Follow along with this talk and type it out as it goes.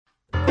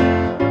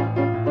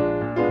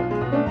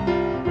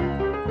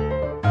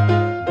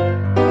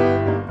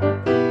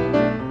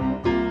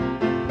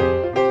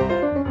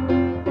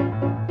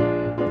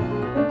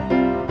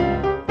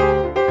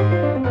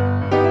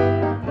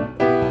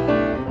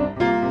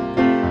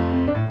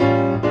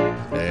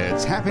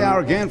It's Happy Hour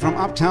again from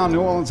Uptown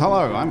New Orleans.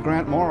 Hello, I'm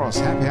Grant Morris.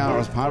 Happy Hour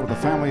is part of the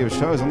family of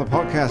shows on the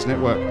podcast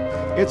network.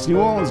 It's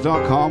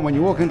neworleans.com. When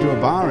you walk into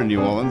a bar in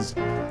New Orleans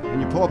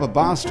and you pull up a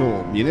bar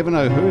stool, you never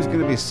know who's going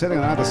to be sitting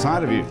on either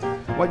side of you.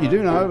 What you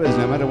do know is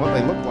no matter what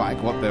they look like,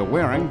 what they're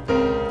wearing,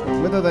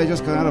 whether they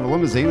just got out of a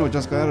limousine or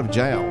just got out of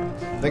jail,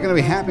 they're going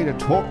to be happy to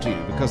talk to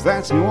you because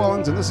that's New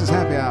Orleans and this is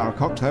Happy Hour, a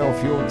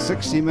cocktail-fueled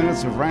 60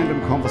 minutes of random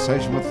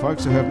conversation with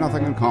folks who have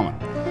nothing in common.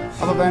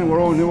 Other than we're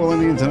all New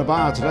Orleanians in a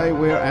bar, today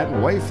we're at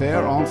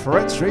Wayfair on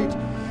Ferret Street,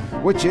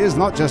 which is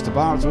not just a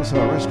bar, it's also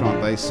a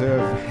restaurant. They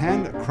serve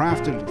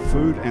handcrafted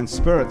food and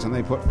spirits and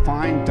they put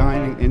fine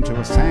dining into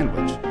a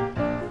sandwich.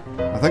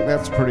 I think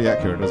that's pretty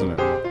accurate, isn't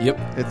it? Yep.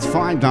 It's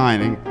fine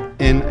dining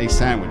in a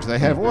sandwich. They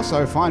have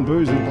also fine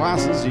booze in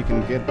glasses. You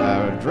can get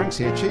drinks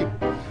here cheap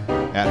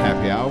at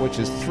Happy Hour, which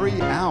is 3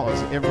 hours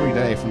every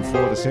day from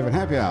 4 to 7.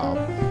 Happy Hour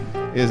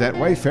is at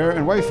Wayfair,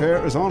 and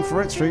Wayfair is on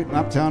Ferret Street in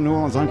Uptown New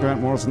Orleans. I'm Grant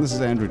Morris, and this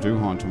is Andrew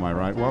Duhon to my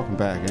right. Welcome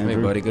back, Andrew.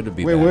 Hey, buddy. Good to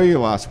be Where back. were you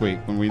last week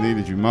when we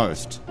needed you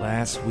most?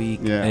 Last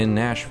week in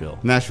Nashville.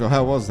 Nashville.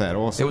 How was that?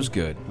 Awesome. It was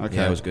good. Okay.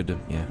 Yeah, it was good to,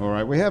 yeah. All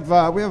right. We have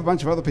a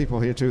bunch of other people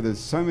here, too. There's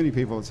so many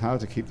people, it's hard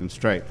to keep them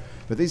straight.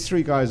 But these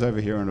three guys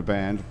over here in a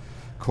band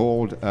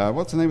called,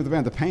 what's the name of the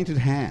band? The Painted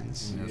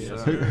Hands.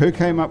 Yes, who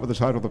came up with the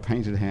title The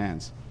Painted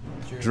Hands?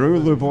 Drew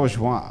Le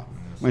Bourgeois.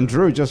 When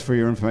Drew, just for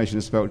your information,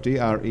 is spelled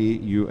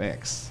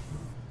D-R-E-U-X.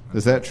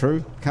 Is that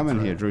true? Come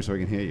in here, Drew, so we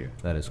can hear you.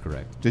 That is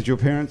correct. Did your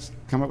parents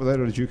come up with that,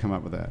 or did you come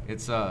up with that?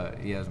 It's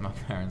yes, my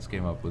parents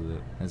came up with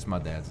it. It's my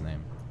dad's name.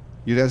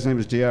 Your dad's name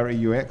is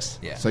D-R-E-U-X?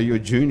 Yeah. So you're a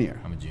junior?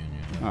 I'm a junior.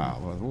 Oh,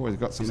 well, I've always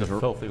got something He's a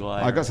filthy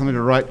liar. I got something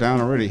to write down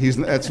already.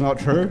 That's not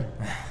true?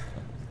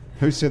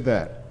 Who said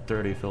that?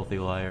 Dirty, filthy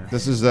liar.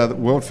 This is the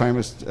world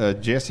famous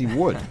Jesse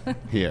Wood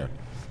here.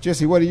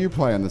 Jesse, what do you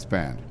play in this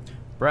band?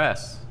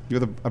 Brass.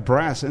 You're a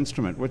brass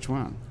instrument. Which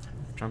one?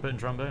 Trumpet and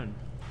trombone.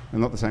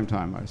 And not at the same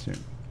time, I assume.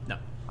 No.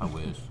 I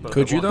wish.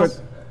 Could you, though?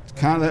 But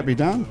can't that be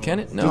done? Can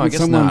it? No, Doesn't I guess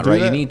someone not, do right?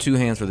 that? You need two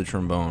hands for the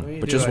trombone,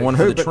 but just do one it.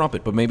 for Who- the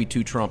trumpet, but maybe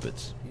two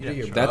trumpets. Yeah,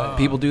 That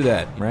people do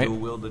that, right? Dual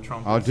wield the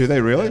trumpet. Oh, do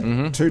they really?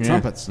 Mhm. Two Yeah.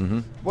 trumpets.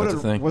 Mhm. What That's a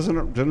thing.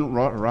 Didn't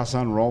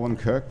Rassan Roland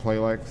Kirk play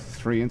like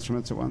 3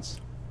 instruments at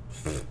once?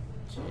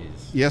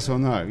 Yes or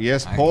no?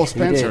 Yes, Paul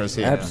Spencer did. is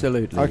here.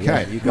 Absolutely. Okay,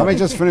 Yeah, you got let me it.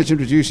 just finish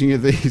introducing you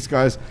to these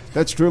guys.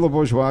 That's Drew Le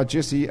Bourgeois,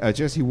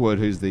 Jesse Wood,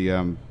 who's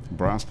the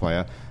brass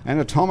player, and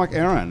Atomic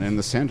Aaron in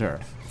the center.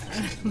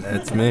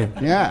 That's me.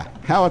 Yeah,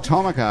 how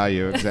atomic are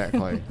you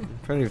exactly?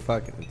 Pretty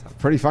fucking atomic.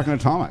 Pretty fucking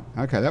atomic.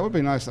 Okay, that would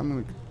be nice. I'm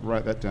going to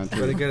write that down too.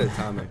 Pretty good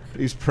atomic.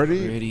 He's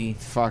pretty Pretty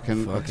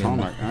fucking fucking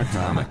atomic.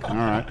 Okay. All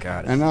right.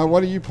 Got it. And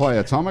what do you play?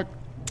 Atomic?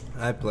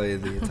 I play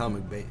the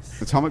atomic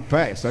bass. Atomic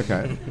bass,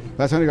 okay.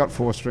 That's only got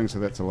 4 strings, so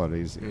that's a lot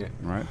easier, Yeah.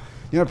 right?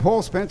 You know,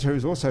 Paul Spencer,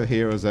 who's also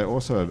here, is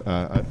also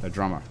a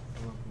drummer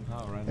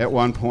at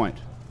one point,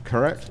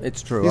 correct?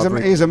 It's true.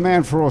 He's a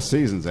man for all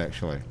seasons,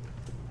 actually.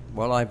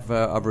 Well, I've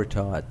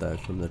retired though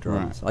from the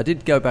drums. Right. I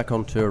did go back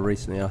on tour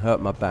recently. I hurt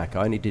my back.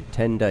 I only did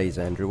 10 days,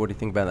 Andrew. What do you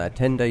think about that?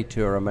 10-day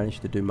tour. I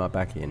managed to do my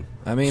back in.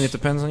 I mean, it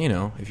depends on,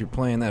 if you're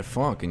playing that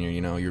funk and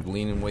you're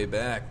leaning way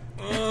back,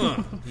 you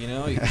can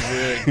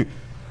really...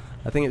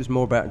 I think it was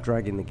more about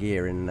dragging the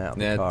gear in and out of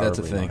the Yeah, car. that's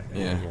a every thing, night.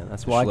 yeah.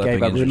 That's why I Schlepping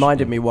gave up. is just-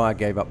 Reminded me why I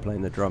gave up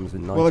playing the drums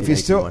in 1981.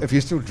 Well, if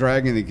you're still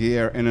dragging the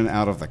gear in and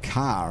out of the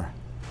car,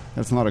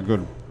 that's not a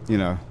good,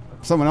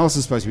 someone else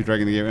is supposed to be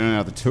dragging the gear in and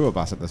out of the tour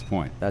bus at this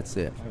point. That's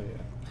it.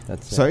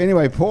 That's So it.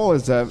 anyway, Paul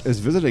is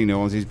visiting New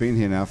Orleans. He's been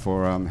here now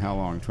for how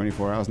long?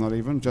 24 hours, not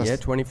even? Just Yeah,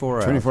 24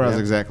 hours. 24 hours yeah.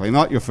 exactly.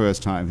 Not your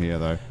first time here,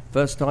 though.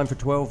 First time for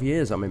 12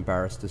 years, I'm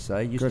embarrassed to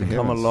say. Used Good to come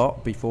a heavens.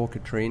 lot before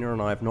Katrina,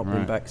 and I have not been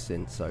Right. back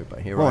since. So, but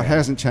here Well, I it am.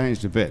 hasn't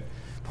changed a bit.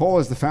 Paul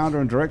is the founder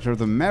and director of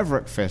the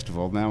Maverick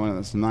Festival, now in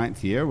its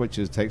 9th year, which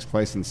takes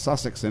place in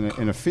Sussex in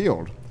a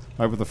field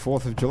over the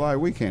 4th of July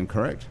weekend,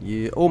 correct?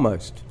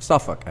 Almost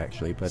Suffolk,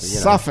 actually, but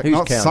Suffolk, who's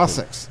not counting?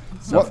 Sussex.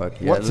 Suffolk,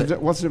 yeah. What's the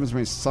difference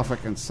between Suffolk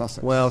and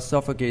Sussex? Well,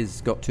 Suffolk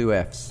is got 2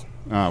 Fs.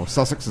 Well,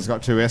 Sussex has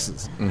got 2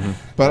 S's.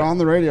 But on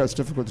the radio, it's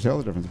difficult to tell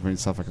the difference between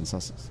Suffolk and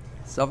Sussex.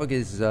 Suffolk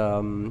is,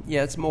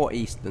 it's more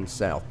east than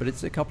south, but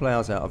it's a couple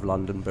hours out of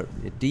London, but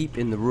deep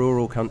in the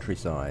rural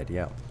countryside.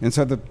 Yeah, And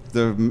so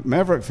the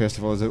Maverick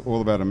Festival is all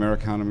about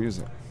Americana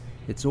music.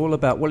 it's all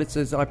about. Well,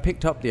 I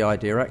picked up the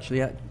idea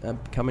actually at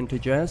coming to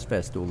Jazz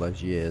Fest all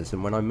those years,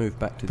 and when I moved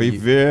back to Be the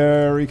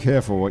very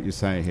careful what you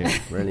say here.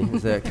 really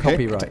is there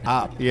copyright. Picked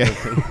up, yeah.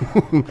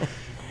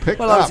 Picked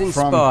Well, I was up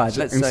inspired. From Let's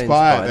say inspired.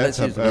 inspired. That's Let's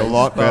use a the word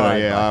lot better. inspired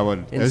Yeah, by- I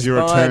would. As you're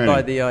Inspired returning,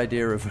 by the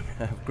idea of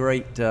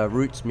great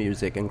roots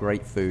music and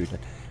great food.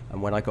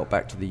 And when I got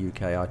back to the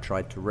UK, I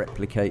tried to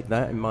replicate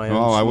that in my own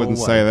Oh, I small wouldn't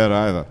way. say that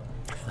either.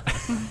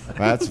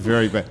 That's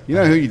very bad. You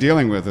know who you're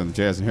dealing with in the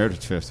Jazz and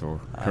Heritage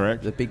Festival,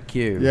 correct? The Big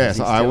Q. Yes,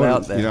 He's I still wouldn't.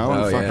 out there. I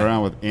wouldn't Oh, fuck yeah.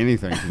 around with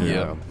anything to do.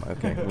 Yeah.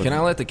 Okay. Can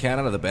I let the cat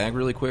out of the bag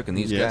really quick? And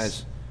these Yes.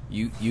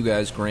 guys, you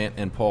guys, Grant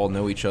and Paul,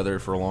 know each other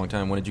for a long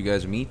time. When did you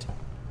guys meet?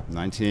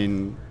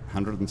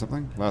 1900 and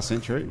something, last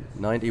century,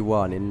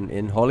 91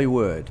 in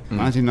Hollywood.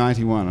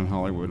 1991 in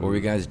Hollywood. What were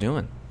you guys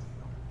doing?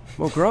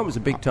 Well, Grant was a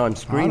big-time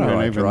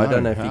screenwriter. even I don't know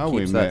know if how he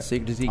we keeps met. that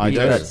secret. Does he I keep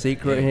do. that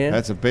secret here?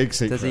 That's a big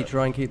secret. Does he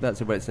try and keep that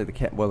secret? So the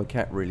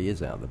cat really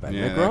is out the back.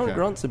 Yeah, Now, okay.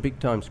 Grant's a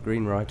big-time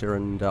screenwriter,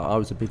 and I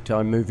was a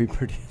big-time movie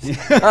producer.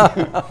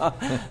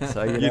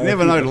 So You know,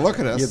 never if know to look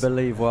at us. You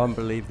believe one,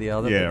 believe the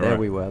other. Yeah, but there right.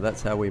 we were.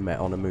 That's how we met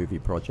on a movie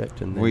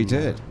project. And then, We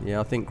did. Yeah,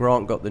 I think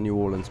Grant got the New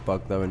Orleans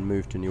bug though and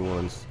moved to New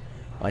Orleans.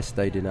 I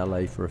stayed in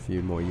LA for a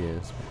few more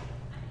years.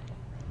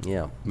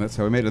 Yeah. That's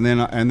how we met. And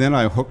then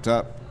I hooked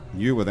up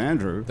you with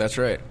Andrew. That's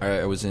right.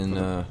 I was in.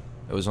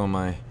 It was on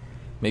my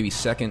maybe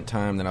second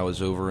time that I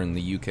was over in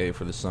the UK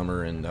for the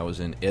summer, and I was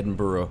in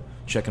Edinburgh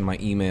checking my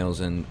emails,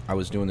 and I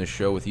was doing this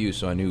show with you,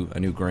 so I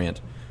knew Grant,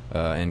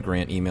 and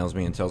Grant emails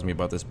me and tells me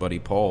about this buddy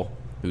Paul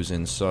who's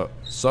in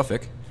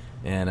Suffolk,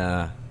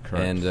 and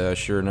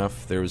sure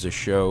enough, there was a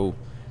show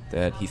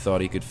that he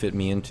thought he could fit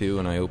me into,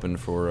 and I opened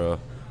for a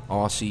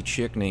Aussie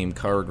chick named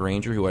Cara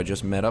Granger, who I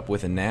just met up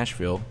with in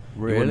Nashville.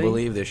 Really? You wouldn't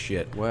believe this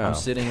shit. Wow. I'm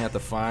sitting at the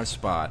 5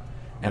 spot,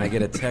 and I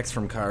get a text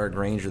from Cara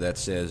Granger that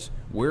says,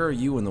 "Where are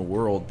you in the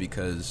world?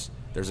 Because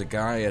there's a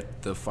guy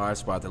at the 5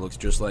 spot that looks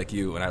just like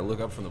you." And I look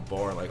up from the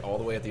bar, like all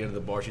the way at the end of the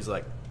bar, she's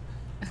like,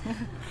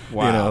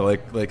 Wow. you know,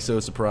 like so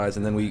surprised.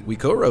 And then we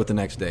co-wrote the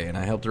next day, and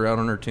I helped her out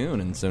on her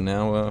tune. And so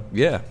now,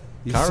 yeah.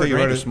 Cara So you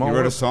Granger, wrote Small a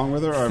World. song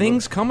with her? Or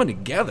Things coming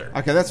together.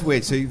 Okay, that's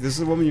weird. So this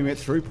is a woman you met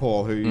through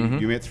Paul, who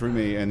you met through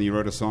me, and you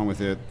wrote a song with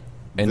her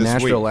In this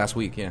Nashville week. last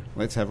week, yeah.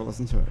 Let's have a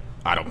listen to it.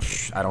 I don't know.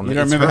 You don't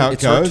It's remember her- how it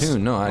it's goes? Her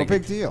tune. No, Well,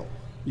 big deal.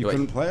 You Wait.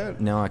 couldn't play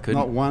it? No, I couldn't.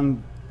 Not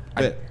one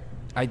bit.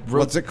 I wrote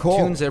What's it called?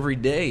 tunes every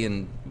day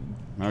and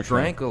Okay.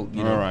 drank. You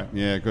know. All right.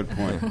 Yeah, good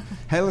point.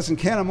 Hey, listen,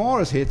 Kenna Moore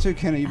is here too.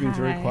 Kenna, you've been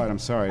very Hi. quiet. I'm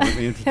sorry. Let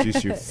me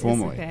introduce you It's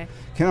formally. okay.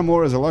 Kenna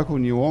Moore is a local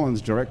New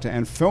Orleans director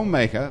and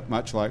filmmaker,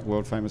 much like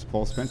world-famous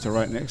Paul Spencer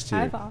right next to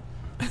Hi, you. Paul.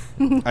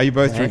 Are you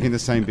both drinking the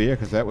same beer?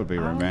 Because that would be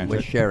We're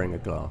romantic. sharing a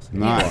glass.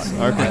 Nice.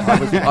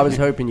 Okay. I was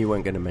hoping you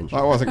weren't going to mention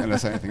I wasn't going to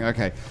say anything.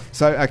 Okay.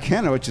 So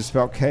Kenna, which is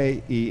spelled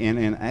Kenna.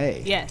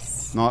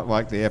 Yes. Not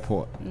like the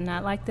airport.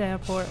 Not like the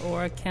airport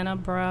or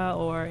Kennebra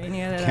or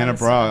any of that. Kenna other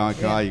Bra. stuff.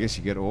 Oh, God, I guess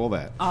you get all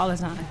that. All the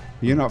time.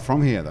 You're not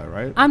from here, though,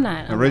 right? I'm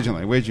not.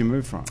 Originally. Where'd you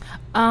move from?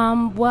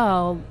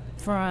 Well,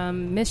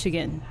 from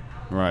Michigan.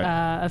 Right.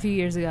 A few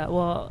years ago.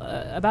 Well,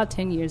 about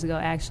 10 years ago,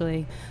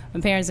 actually.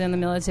 My parents are in the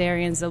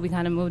military, and so we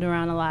kind of moved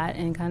around a lot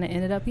and kind of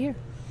ended up here.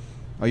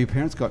 Oh, your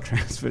parents got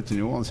transferred to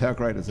New Orleans. How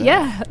great is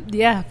that?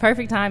 Yeah,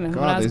 perfect timing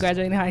when I was there's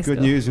graduating high school.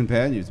 Good news and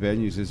bad news. Bad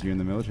news is you're in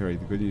the military.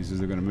 The good news is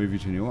they're going to move you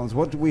to New Orleans.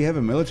 What, do we have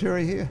a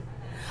military here?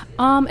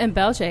 In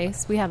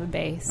Belchase, we have a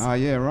base. Oh,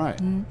 yeah, right.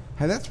 Mm-hmm.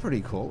 Hey, that's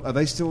pretty cool. Are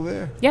they still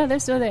there? Yeah, they're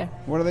still there.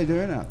 What are they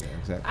doing out there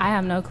exactly? I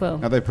have no clue.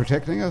 Are they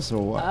protecting us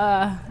or what?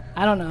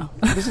 I don't know.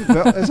 Isn't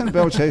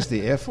Belchase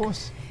the Air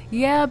Force?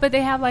 Yeah, but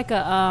they have like a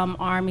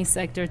army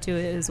sector to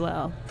it as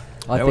well.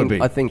 That would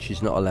be- I think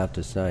she's not allowed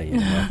to say. You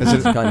know? Is it-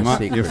 It's kind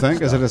of you secret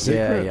think? Is it a stuff.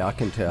 secret? Yeah, I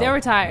can tell. They're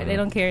retired. They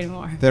don't care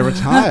anymore. They're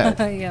retired.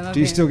 Yeah, no Do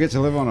you care. still get to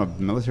live on a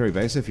military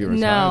base if you're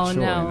retired?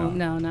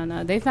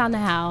 No. They found a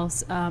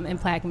house in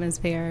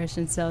Plaquemines Parish,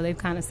 and so they've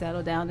kind of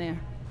settled down there.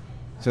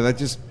 So they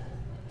just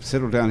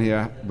settled down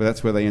here, but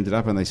that's where they ended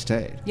up and they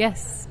stayed.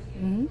 Yes.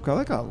 Mm-hmm. God,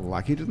 they got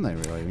lucky, didn't they,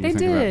 really? When you They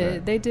think about did.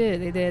 that?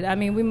 They did. I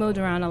mean, we moved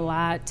around a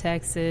lot.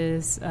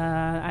 Texas.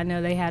 I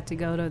know they had to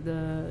go to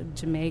the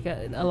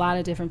Jamaica, a lot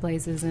of different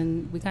places,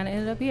 and we kind of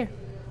ended up here.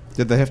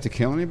 Did they have to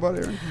kill anybody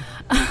or anything?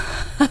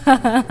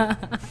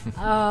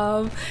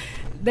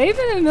 They've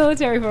been in the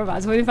military for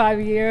about 25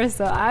 years,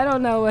 so I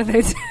don't know what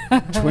they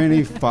did.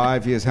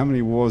 25 years. How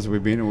many wars have we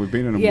been in? We've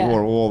been in a Yeah.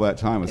 war all that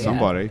time with Yeah.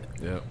 somebody.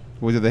 Yeah.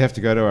 Well, did they have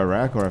to go to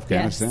Iraq or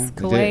Afghanistan? Yes,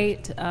 They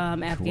did.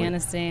 Kuwait,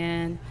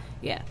 Afghanistan.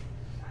 Yeah.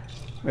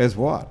 As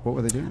what? What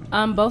were they doing?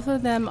 Both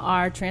of them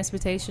are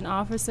transportation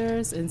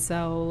officers, and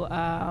so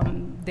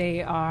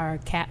they are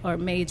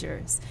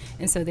majors,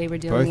 and so they were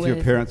dealing Both with.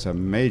 your parents are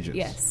majors.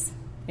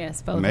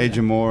 Yes, both. of Major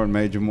them. Moore and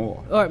Major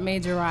Moore. Or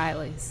Major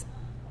Rileys.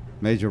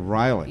 Major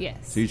Riley. Yes.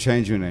 So you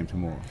changed your name to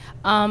Moore.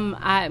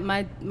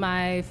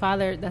 My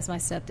father, that's my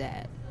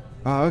stepdad.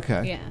 Oh,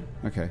 okay.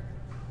 Yeah. Okay.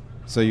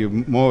 So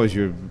Moore is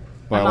your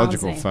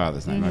biological name.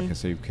 father's name. Okay,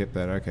 so you've kept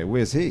that. Okay.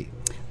 Where's he?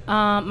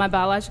 My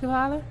biological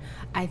father,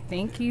 I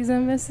think he's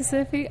in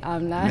Mississippi.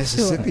 I'm not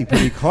Mississippi,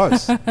 pretty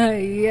close. sure.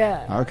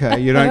 Yeah. Okay,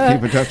 you don't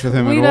keep in touch with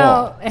him We at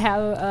all. don't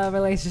have a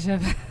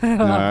relationship.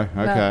 No.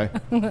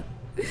 Okay.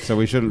 So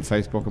we shouldn't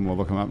Facebook him or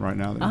look him up right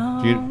now.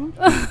 Then. Do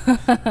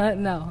you,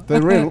 No.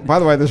 by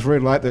the way, this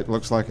red light that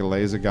looks like a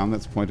laser gun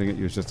that's pointing at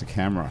you is just a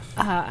camera.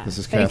 This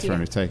is thank Catherine you.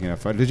 who's taking a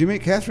photo. Did you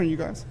meet Catherine, you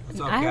guys?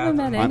 I haven't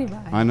met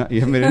anybody. I know, you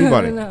haven't met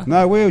anybody.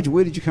 No. Where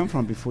did you come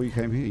from before you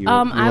came here? You were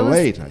I was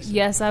late, I see.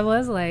 Yes, I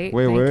was late.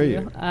 Where Thank were you?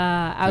 you?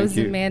 I was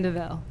you. in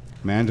Mandeville.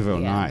 Mandeville,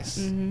 Yeah.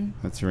 nice.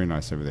 That's very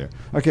nice over there.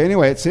 Okay,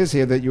 anyway, it says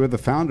here that you were the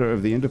founder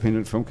of the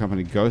independent film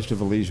company Ghost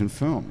of Elysian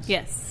Films.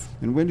 Yes.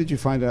 And when did you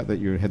find out that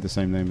you had the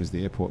same name as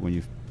the airport when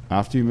you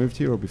After you moved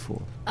here or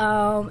before?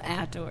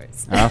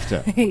 Afterwards.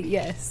 After.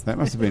 Yes. That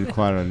must have been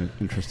quite an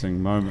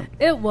interesting moment.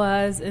 It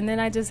was, and then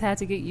I just had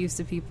to get used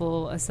to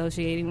people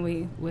associating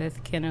me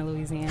with Kenner,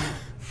 Louisiana.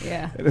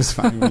 Yeah. It is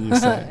funny when you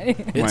say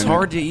it. It's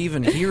hard to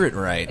even hear it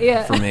right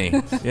Yeah. for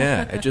me.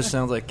 Yeah, it just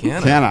sounds like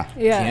Kenna. Kenna.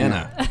 Yeah.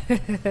 Kenna.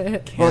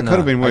 Well, it could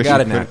have been worse. I got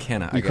You it now, could-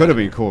 Kenna. You could have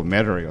been called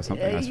Metairie or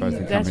something, I suppose, to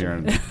come That's here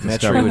and right. Metairie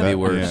discover would be that.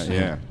 worse, Yeah, yeah.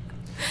 yeah.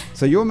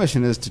 So your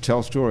mission is to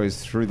tell stories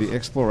through the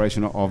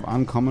exploration of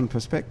uncommon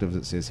perspectives,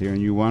 it says here,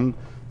 and you won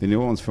the New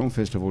Orleans Film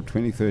Festival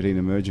 2013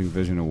 Emerging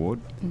Vision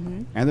Award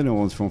and the New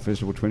Orleans Film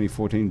Festival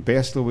 2014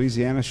 Best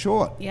Louisiana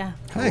Short. Yeah.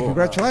 Hey,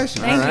 congratulations.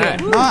 Thank right.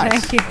 you.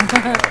 Nice. Thank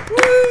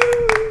you.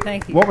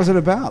 Thank you. What was it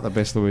about, the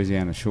Best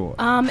Louisiana Short?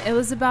 It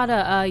was about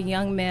a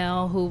young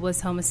male who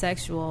was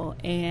homosexual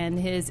and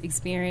his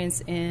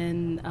experience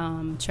in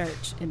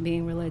church and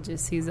being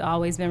religious. He's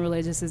always been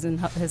religious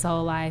his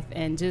whole life,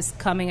 and just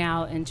coming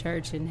out in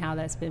church and how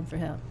that's been for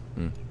him.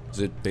 Is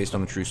it based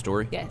on a true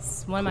story?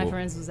 Yes. One of my Cool.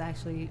 friends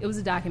it was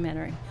a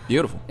documentary.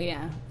 Beautiful.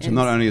 Yeah. So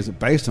not only is it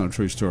based on a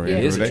true story, Yeah,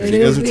 it is a actually true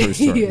is a true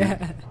story.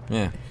 Yeah.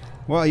 Yeah.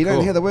 Well, you don't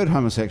Cool. hear the word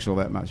homosexual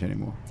that much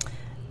anymore.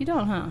 You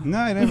don't, huh?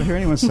 No, you never hear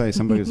anyone say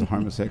somebody was a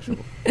homosexual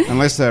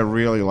unless they're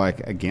really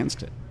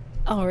against it.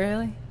 Oh,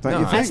 really? Don't No,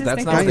 you I think? just that's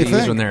think not what that's they the use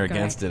thing. when they're Go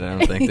against it. ahead. I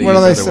don't think they What do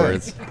use they other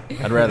say?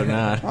 words. I'd rather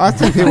not. I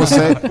think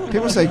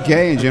people say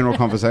gay in general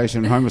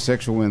conversation,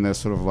 homosexual when they're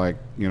sort of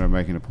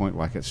making a point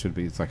like it should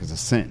be. It's like it's a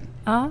sin.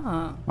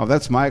 Oh. Oh,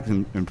 that's my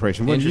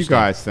impression. What do you Interesting.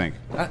 guys think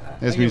I as get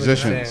what you're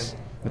musicians? saying.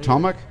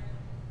 Atomic,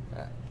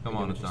 Come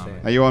on,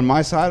 Atomic. are you on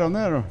my side on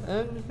that or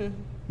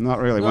not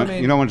really? No, I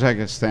mean- You don't want to take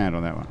a stand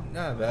on that one.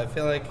 No, but I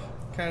feel like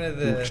kind of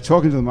the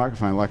Talking to the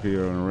microphone like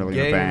you're in really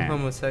a gay and band.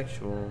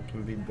 homosexual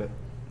can be.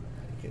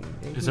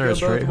 Is there a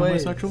straight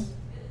homosexual?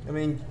 I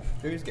mean,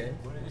 who's gay?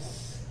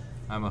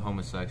 I'm a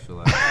homosexual.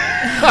 You're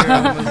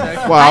a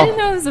homosexual. I didn't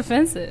know it was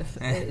offensive.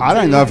 I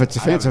don't know if it's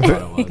I never offensive.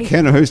 thought it was.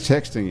 Ken, who's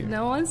texting you?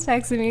 No one's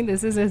texting me.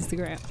 This is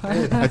Instagram.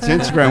 That's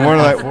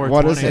Instagram.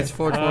 What is It's it?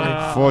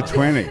 420.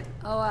 420.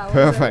 Oh, wow.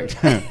 Perfect.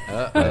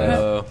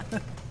 Uh-oh.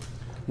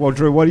 Well,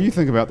 Drew, what do you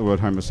think about the word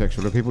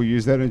homosexual? Do people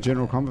use that in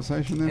general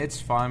conversation then? It's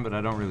fine, but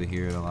I don't really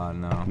hear it a lot.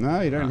 No.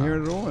 No, you don't hear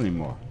it at all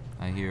anymore.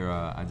 I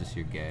just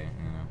hear gay.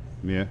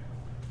 You know. Yeah.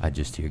 I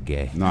just hear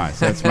gay. Nice.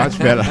 That's much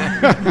better.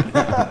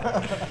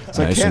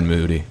 So Nice and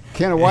moody.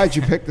 Kenna, why did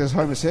you pick this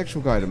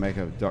homosexual guy to make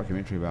a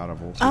documentary about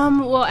of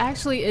all? Well,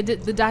 actually,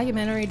 the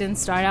documentary didn't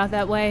start out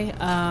that way.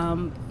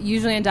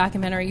 Usually in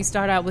documentary, you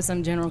start out with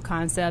some general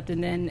concept,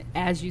 and then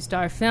as you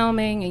start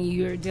filming and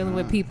you're dealing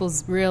with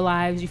people's real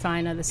lives, you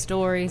find other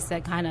stories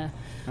that kind of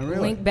Oh, really?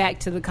 link back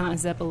to the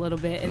concept a little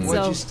bit. And Why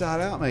did so, you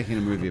start out making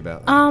a movie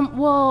about that?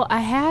 well, I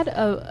had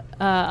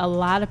a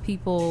lot of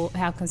people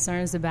have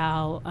concerns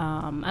about.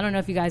 I don't know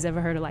if you guys ever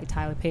heard of like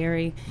Tyler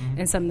Perry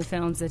and some of the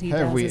films that he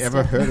does. Have we and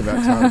ever stuff. heard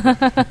about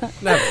Tyler?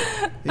 No.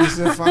 He's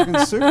a fucking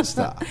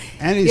superstar.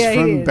 And he's Yeah, he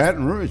from is.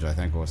 Baton Rouge, I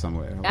think, or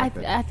somewhere. Like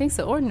that. I think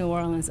so, or New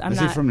Orleans. Is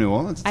he from New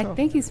Orleans? I itself?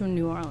 think he's from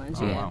New Orleans.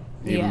 Oh, Yeah, wow.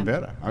 Even yeah.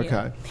 better. Okay.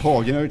 Yeah.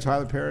 Paul, you know who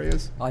Tyler Perry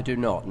is? I do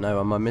not. No,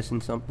 am I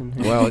missing something?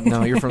 Well,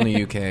 no, you're from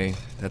the UK.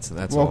 That's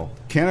Well, all.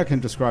 Kenna can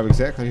describe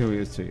exactly who he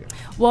is to you.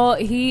 Well,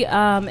 he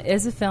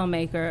is a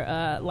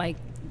filmmaker.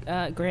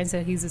 Grant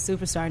said, he's a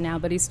superstar now,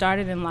 but he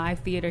started in live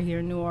theater here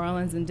in New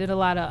Orleans and did a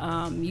lot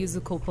of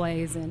musical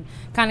plays and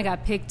kind of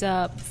got picked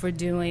up for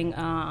doing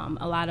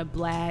a lot of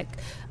black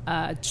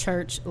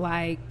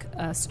church-like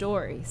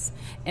stories.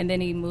 And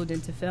then he moved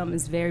into film.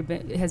 Has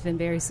been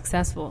very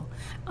successful.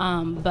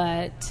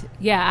 But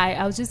yeah,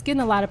 I was just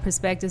getting a lot of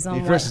perspectives on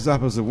He what dresses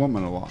up as a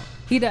woman a lot.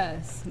 he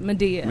does.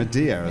 Medea.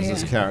 Medea is Yeah.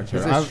 his character.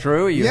 Is this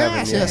true? Or you Yes,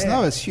 haven't yes, yet?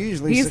 no, it's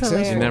hugely He's successful.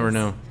 hilarious. You never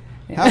know.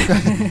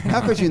 How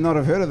could you not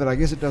have heard of it? I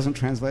guess it doesn't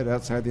translate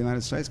outside the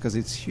United States because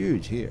it's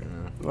huge here.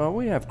 Well,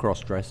 we have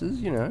cross dressers,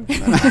 you know. But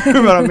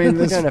I mean, You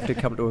this, don't have to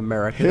come to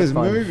America. to his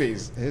find-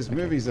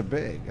 movies are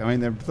big. I mean,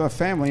 they're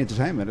family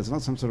entertainment. It's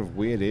not some sort of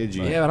weird,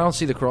 edgy. Yeah, I don't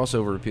see the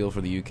crossover appeal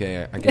for the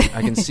UK.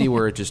 I can see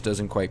where it just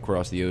doesn't quite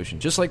cross the ocean.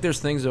 Just like there's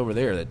things over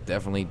there that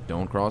definitely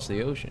don't cross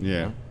the ocean. you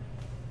Yeah. know?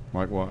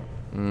 Like what?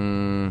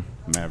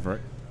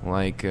 Maverick.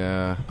 Like,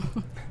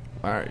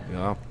 all right,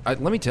 well, let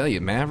me tell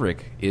you,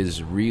 Maverick is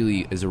a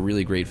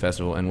really great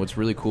festival, and what's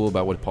really cool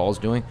about what Paul's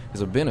doing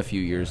is it's been a few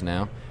years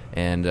now,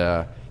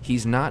 and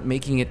he's not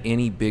making it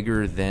any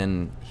bigger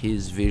than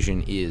his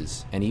vision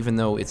is, and even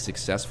though it's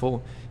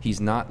successful, he's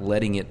not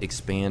letting it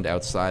expand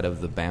outside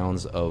of the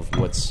bounds of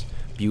what's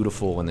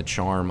beautiful and the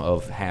charm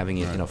of having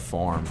it in a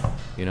farm,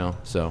 you know.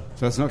 So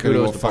So it's not going to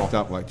kudos all to Paul. fucked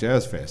up like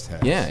Jazz Fest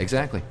has. Yeah,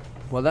 exactly.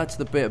 Well, that's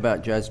the bit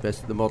about Jazz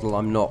Fest, the model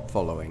I'm not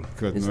following.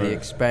 Good is move. the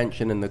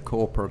expansion and the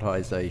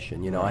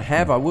corporatization. You know,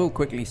 I will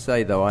quickly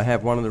say, though, I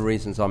have one of the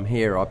reasons I'm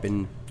here. I've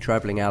been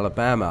traveling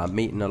Alabama. I'm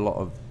meeting a lot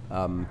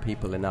of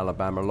people in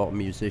Alabama, a lot of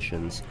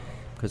musicians,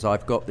 because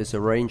I've got this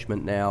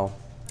arrangement now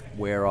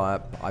where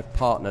I've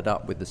partnered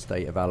up with the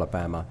state of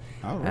Alabama.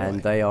 Oh, really?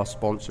 And they are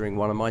sponsoring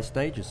one of my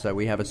stages. So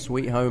we have a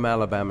Sweet Home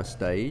Alabama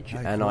stage,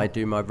 and I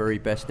do my very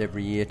best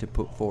every year to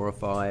put 4 or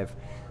 5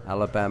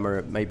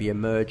 Alabama, maybe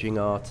emerging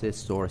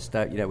artists or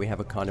we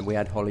have we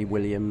had Holly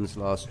Williams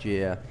last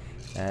year,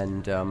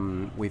 and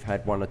we've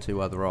had one or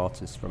two other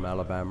artists from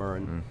Alabama,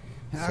 and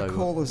How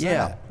cool is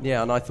yeah, that?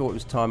 Yeah, and I thought it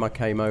was time I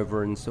came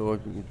over and sort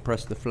of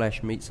press the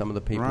flesh, meet some of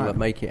the people Right. that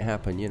make it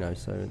happen,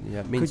 So yeah,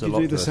 it means Could a you lot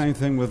do the to us. same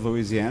thing with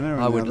Louisiana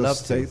and I would other love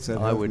states to.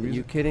 that I have would. music?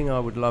 You kidding? I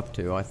would love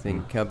to. I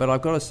think, but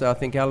I've got to say, I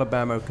think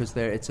Alabama, because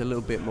it's a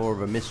little bit more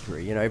of a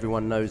mystery.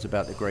 Everyone knows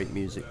about the great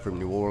music from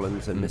New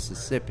Orleans and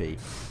Mississippi.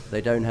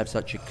 They don't have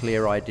such a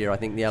clear idea. I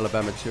think the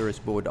Alabama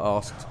Tourist Board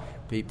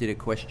did a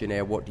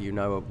questionnaire. What do you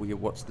know?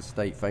 What's the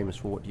state famous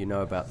for? What do you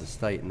know about the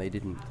state? And they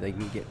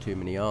didn't get too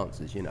many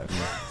answers.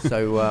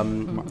 So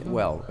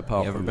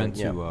apart You from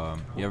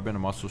ever been to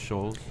Muscle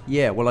Shoals?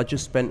 Yeah, well, I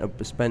just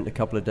spent a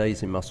couple of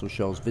days in Muscle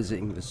Shoals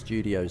visiting the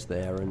studios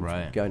there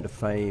and going to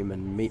Fame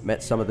and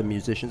met some of the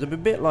musicians. It's a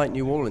bit like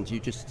New Orleans.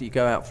 You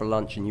go out for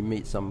lunch and you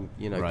meet some,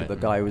 the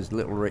guy who was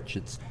Little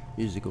Richard's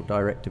musical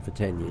director for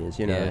 10 years,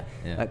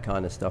 that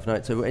kind of stuff.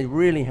 No, so it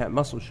really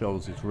Muscle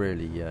Shoals is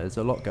really, there's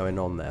a lot going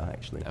on there,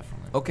 actually.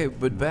 Definitely. Okay,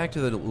 but back to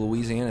the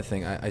Louisiana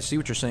thing. I see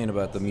what you're saying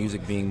about the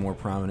music being more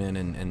prominent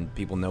and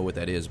people know what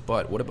that is,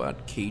 but what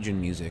about Cajun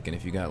music, and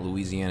if you got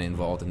Louisiana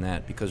involved in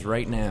that? Because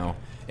right now,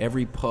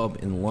 every pub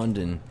in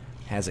London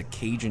has a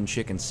Cajun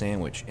chicken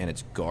sandwich, and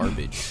it's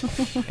garbage.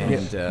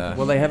 And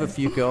well, they have a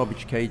few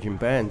garbage Cajun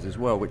bands as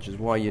well, which is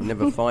why you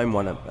never find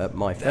one at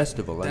my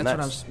festival. And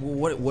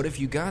what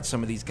if you got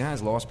some of these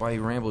guys, Lost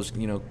Bayou Ramblers,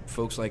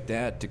 folks like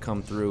that to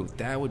come through?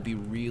 That would be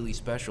really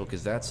special,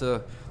 because that's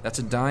a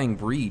dying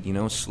breed.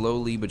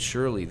 Slowly but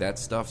surely that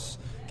stuff's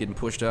getting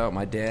pushed out.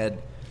 My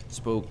dad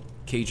spoke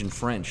Cajun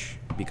French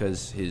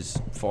because his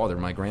father,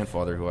 my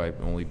grandfather, who I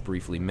only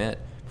briefly met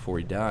before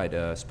he died,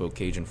 spoke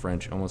Cajun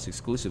French almost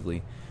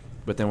exclusively.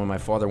 But then when my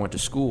father went to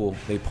school,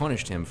 they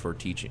punished him for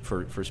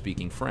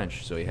speaking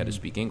French, so he had to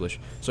speak English.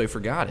 So he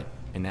forgot it,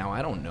 and now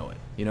I don't know it.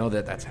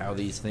 That's how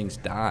these things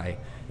die.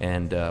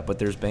 And but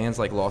there's bands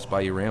like Lost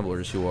Bayou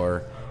Ramblers who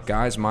are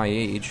guys my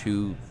age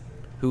who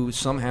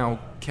somehow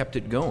kept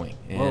it going.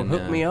 And,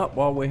 hook me up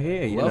while we're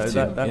here.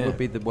 That yeah. would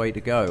be the way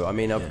to go. I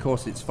mean, of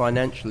course, it's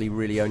financially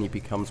really only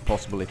becomes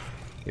possible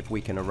if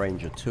we can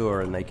arrange a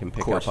tour and they can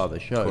pick up other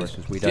shows.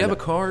 Do you have a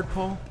card,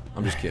 Paul?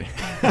 I'm just kidding.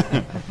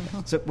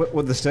 So,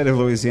 would the state of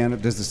Louisiana,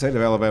 does the state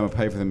of Alabama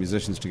pay for the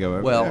musicians to go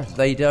over Well, there?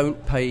 they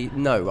don't pay,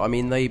 no. I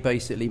mean, they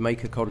basically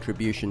make a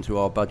contribution to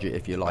our budget,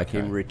 if you like,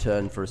 in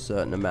return for a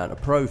certain amount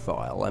of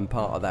profile, and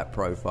part of that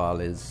profile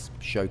is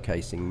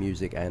showcasing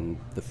music and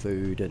the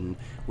food, and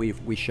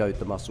we showed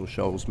the Muscle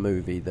Shoals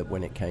movie that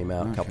when it came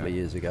out a couple of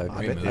years ago,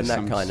 I bet and there's that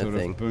some kind sort of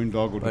thing.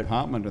 Boondoggle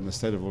department in the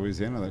state of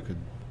Louisiana that could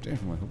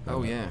definitely hook that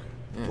up. Yeah.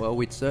 Well,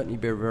 we'd certainly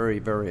be very,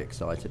 very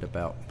excited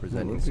about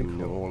presenting some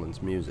New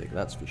Orleans music,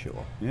 that's for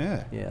sure.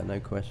 Yeah. Yeah,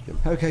 no question.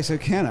 Okay, so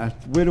Kenna,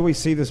 where do we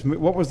see this?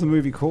 What was the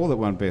movie called that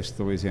won Best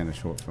Louisiana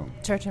Short Film?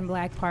 Church in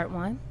Black, Part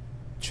 1.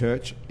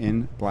 Church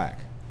in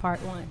Black.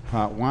 Part 1.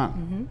 Part 1.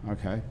 Mm-hmm.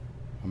 Okay.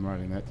 I'm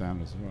writing that down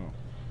as well.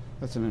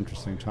 That's an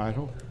interesting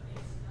title.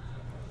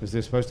 Is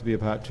there supposed to be a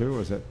Part 2,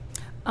 or is it?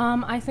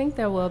 I think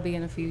there will be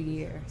in a few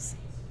years.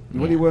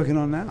 What are you working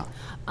on now?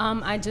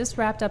 I just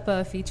wrapped up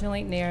a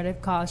feature-length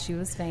narrative called She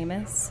Was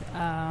Famous,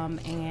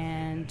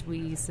 and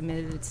we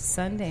submitted it to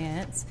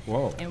Sundance.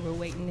 Whoa. And we're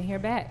waiting to hear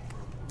back.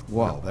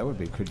 Wow, that would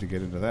be good to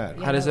get into that.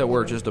 Yeah. How does that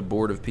work? Just a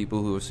board of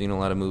people who have seen a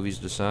lot of movies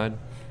decide?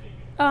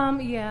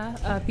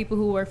 People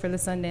who work for the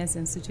Sundance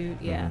Institute,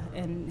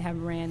 and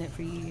have ran it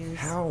for years.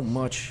 How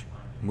much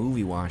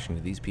movie watching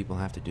do these people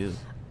have to do?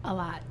 A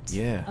lot.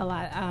 Yeah. A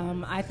lot.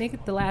 I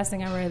think the last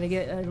thing I read, they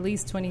get at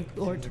least 20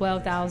 or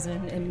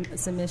 12,000 in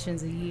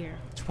submissions a year.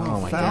 12,000.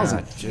 Oh,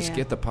 my God. Just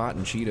get the pot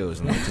and Cheetos.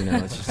 And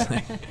it's just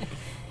like...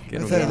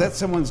 That's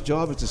someone's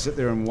job, is to sit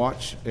there and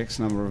watch X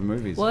number of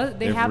movies. Well,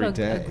 they have every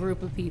day. a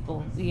group of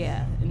people,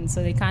 and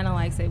so they kind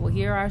of say, well,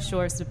 here are our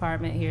shorts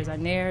department, here's our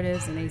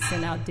narratives, and they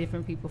send out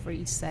different people for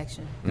each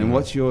section. And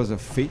what's yours? A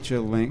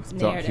feature-length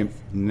narrative.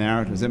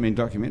 Narrative. Does that mean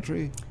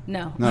documentary?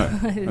 No. No.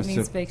 It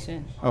means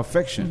fiction. Oh,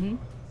 fiction. Mm-hmm.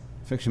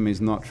 Fiction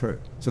means not true.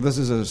 So this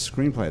is a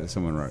screenplay that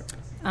someone wrote.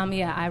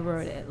 I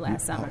wrote it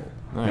last summer.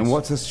 Nice. And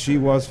what's this? She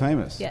Was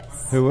Famous.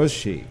 Yes. Who was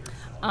she?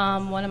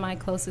 One of my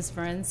closest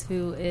friends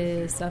who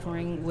is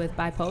suffering with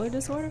bipolar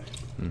disorder.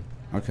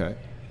 Okay.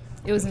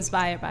 It was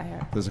inspired by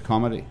her. There's a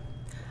comedy.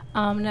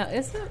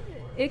 No,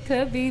 it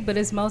could be, but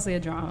it's mostly a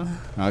drama.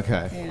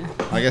 Okay.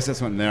 Yeah. I guess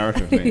that's what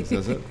narrative means,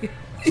 does it?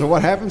 So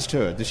what happens to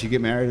her? Does she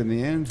get married in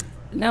the end?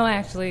 No,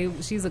 actually,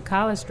 she's a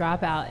college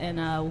dropout and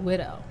a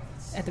widow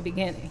at the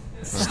beginning.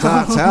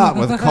 Starts out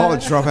with a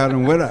college dropout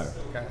and widow.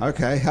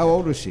 Okay. How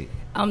old was she?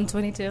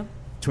 22.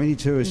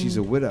 22, and she's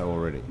a widow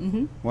already.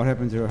 Mm-hmm. What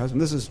happened to her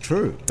husband? This is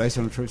true, based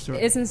on a true story.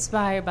 It's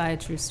inspired by a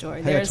true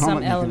story. Hey, there are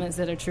some elements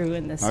that are true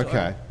in this story.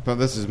 Okay, but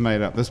this is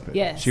made up. This bit.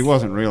 Yes. She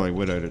wasn't really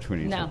widowed at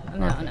 22. No.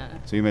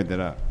 So you made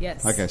that up.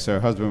 Yes. Okay, so her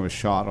husband was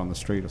shot on the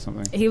street or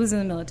something. He was in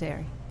the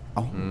military.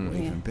 Oh,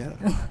 even better.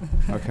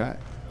 Okay,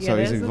 Yeah, so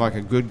he's there's like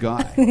a good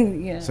guy.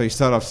 Yeah. So you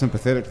start off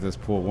sympathetic to this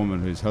poor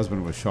woman whose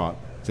husband was shot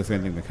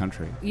defending the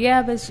country.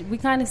 Yeah, but we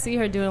kind of see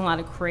her doing a lot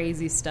of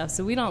crazy stuff,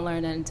 so we don't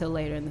learn that until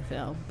later in the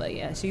film. But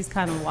yeah, she's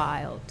kind of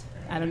wild.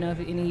 I don't know if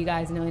any of you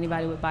guys know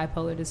anybody with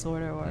bipolar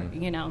disorder or,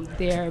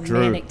 their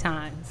manic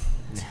times.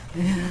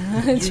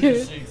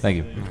 Drew. Thank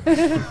you.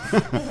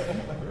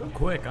 Real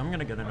quick, I'm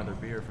gonna get another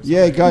beer. For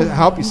Yeah, guys,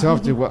 help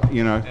yourself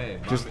to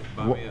just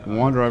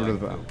wander over to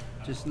the bar.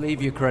 Just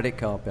leave your credit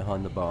card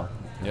behind the bar.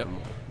 Yep.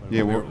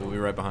 Yeah, we'll be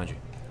right behind you.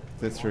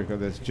 That's true.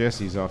 There's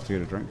Jesse's off to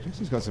get a drink.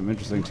 Jesse's got some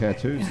interesting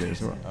tattoos there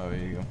as well. Oh, there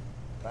you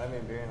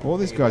go. All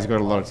these guys have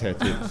got a lot of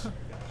tattoos.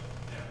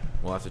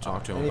 We'll have to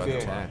talk to him about the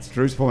tats.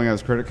 Drew's pulling out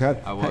his credit card.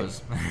 I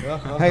was.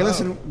 Hey,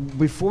 listen,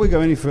 before we go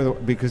any further,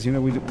 because,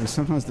 we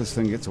sometimes this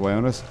thing gets away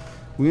on us,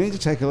 we need to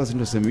take a listen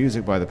to some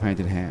music by the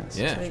Painted Hands.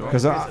 Yeah, sure.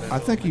 Because I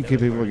think you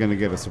people are going to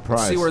get a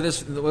surprise.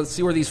 Let's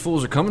see where these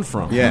fools are coming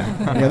from.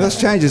 Yeah.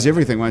 This changes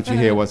everything once you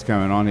hear what's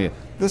going on here.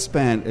 This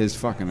band is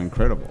fucking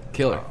incredible.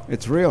 Killer.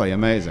 It's really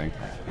amazing.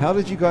 How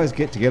did you guys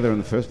get together in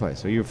the first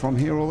place? Are you from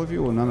here, all of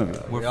you, or none of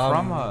you? We're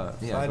from.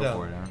 Yeah, go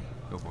for it, Aaron.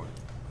 Go for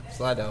it.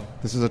 Slidell.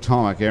 This is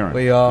Atomic, Aaron.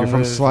 You're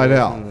from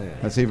Slidell.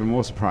 That's even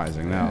more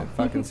surprising now. Yeah, it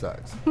fucking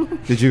sucks.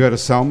 Did you go to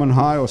Selman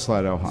High or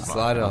Slidell High?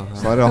 Slidell.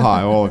 Slidell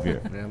High, all of you.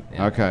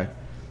 Yeah. Okay.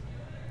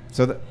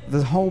 So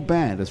the whole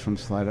band is from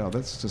Slidell.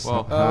 That's just we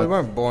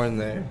weren't born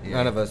there. Yeah.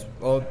 None of us.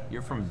 Well,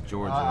 you're from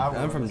Georgia.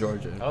 I'm from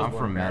Georgia. I'm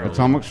from Metairie.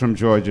 Atomic's from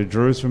Georgia.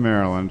 Drew's from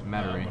Maryland.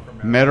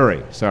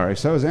 Metairie. Sorry.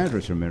 So is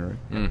Andrew's from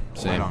Metairie.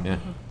 Same. Yeah.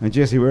 And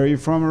Jesse, where are you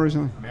from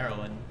originally?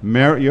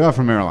 Maryland. You are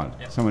from Maryland.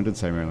 Yep. Someone did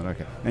say Maryland.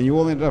 Okay. And you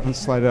all ended up in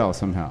Slidell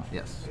somehow.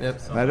 Yes. Yep.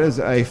 That is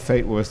a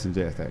fate worse than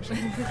death, actually.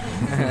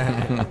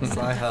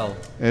 Sly hell.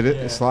 It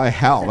is Sly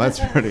Hell. That's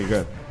pretty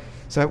good.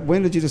 So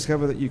when did you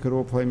discover that you could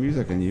all play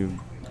music and you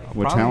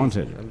were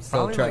talented? I'm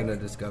still trying to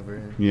discover.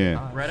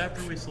 Yeah. Right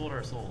after we sold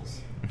our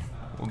souls.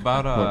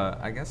 About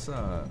I guess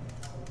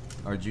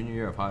our junior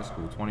year of high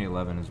school,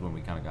 2011 is when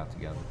we kind of got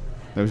together.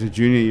 That was your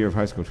junior year of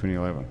high school,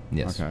 2011.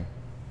 Yes. Okay.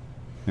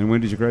 And when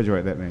did you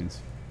graduate? That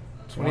means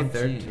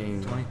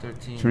 2013.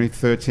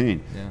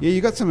 2013. Yeah. You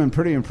got some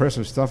pretty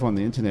impressive stuff on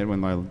the internet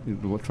when I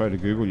tried to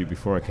Google you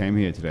before I came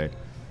here today.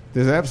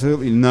 There's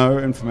absolutely no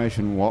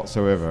information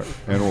whatsoever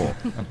at all.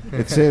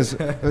 It says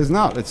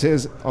It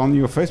says on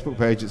your Facebook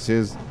page. It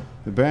says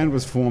the band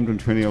was formed in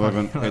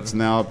 2011. It's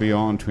now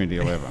beyond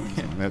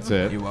 2011. That's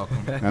it. You're welcome.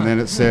 And then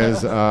it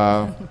says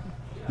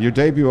your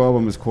debut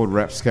album is called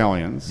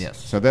Rapscallions. Yes.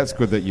 So that's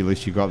good that at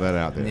least you got that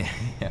out there.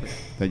 Yeah.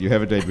 That you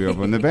have a debut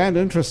album. And the band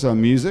interests are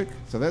music,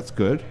 so that's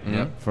good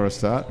for a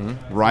start.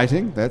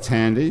 Writing, that's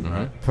handy.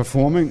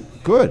 Performing,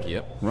 good.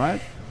 Yep. Right?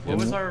 What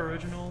was our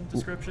original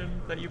description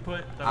that you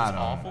put? That was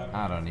awful.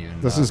 I don't even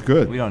know. This is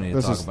good. We don't need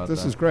to talk about that.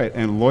 This is great.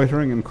 And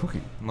loitering and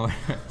cooking.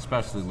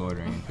 Especially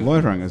loitering.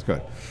 Loitering is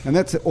good. And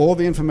that's all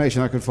the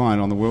information I could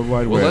find on the World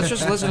Wide Web. Well, let's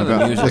just listen to the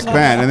about music. this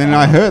band. And then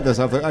I heard this.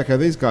 I thought, okay,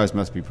 these guys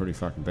must be pretty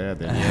fucking bad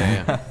then.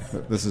 Yeah.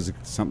 But this is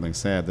something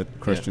sad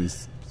that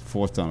Christians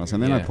forced on us.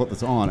 And then I Yeah. put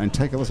this on and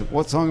take a listen.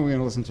 What song are we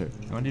going to listen to?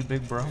 You want to do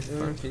Big Bro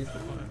first?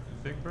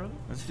 Big Brother?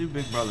 Let's do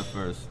Big Brother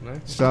first.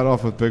 Start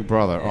off with Big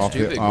Brother off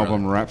do the Big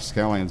album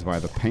Rapscallions by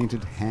the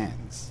Painted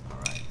Hands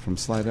from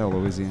Slidell,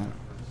 Louisiana.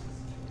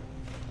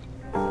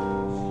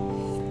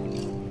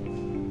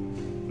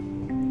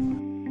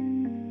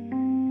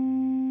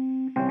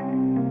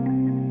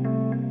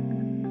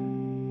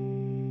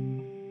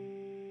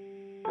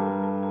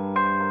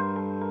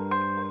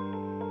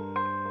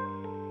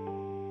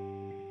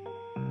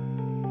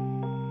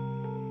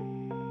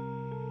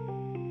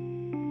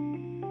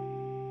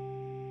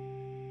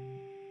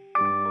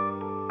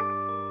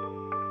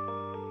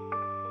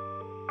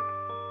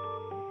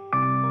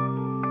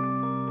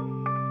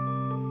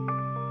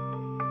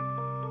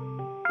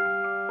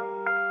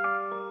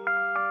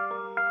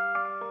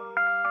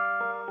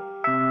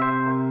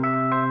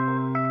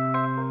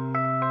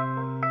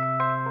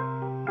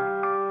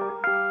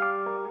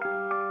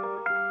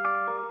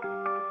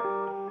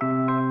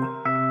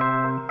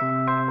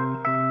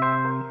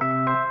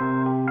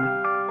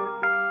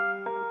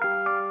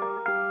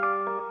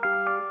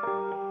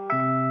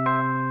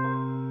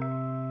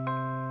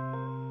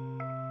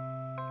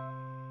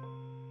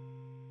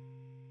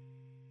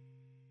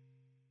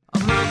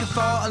 I'm looking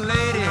for a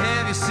lady,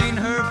 have you seen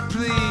her,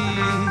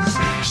 please?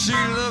 She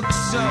looks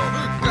so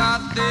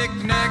gothic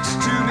next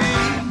to me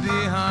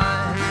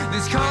behind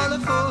this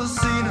colorful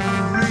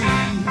scenery.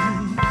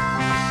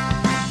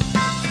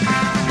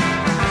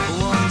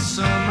 One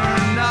summer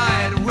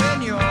night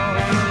when you're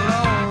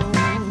alone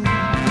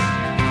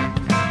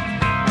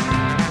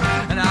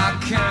and I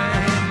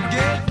can't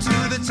get to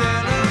the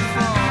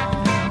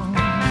telephone,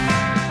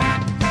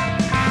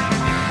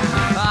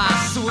 I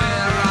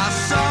swear I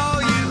saw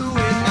you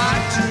in my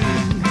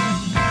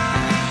dreams.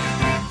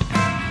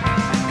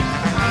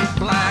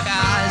 Black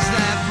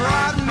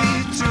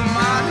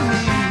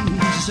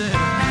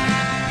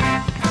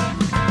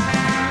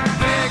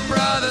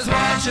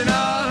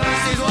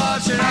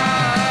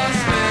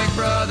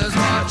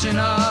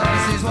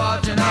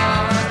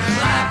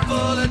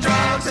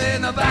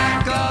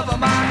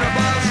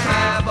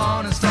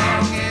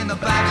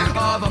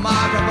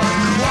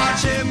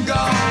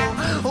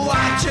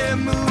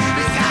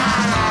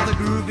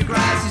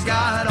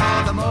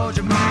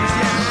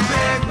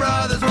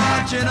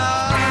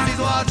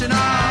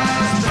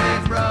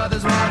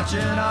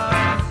watching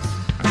us.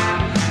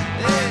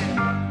 Yeah.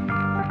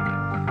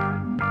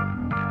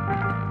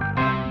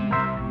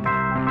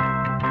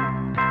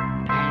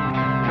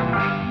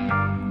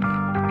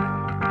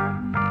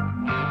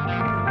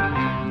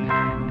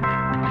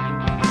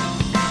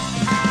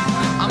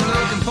 I'm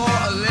looking for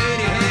a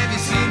lady, have you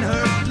seen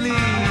her,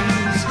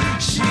 please?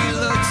 She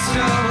looks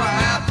so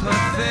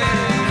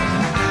apathetic.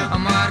 I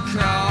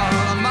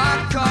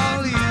might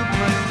call you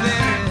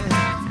pathetic.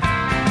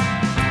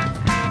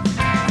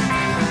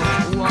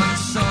 One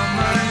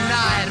summer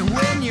night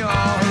when you're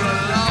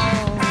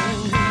alone,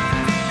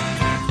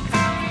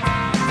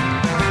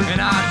 and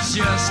I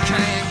just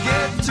can't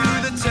get to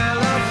the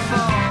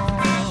telephone.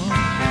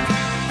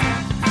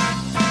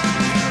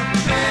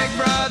 Big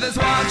brother's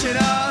watching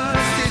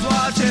us, he's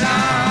watching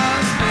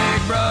us.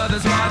 Big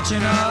brother's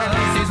watching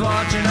us, he's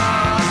watching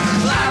us.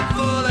 Lap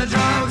full of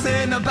drugs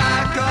in the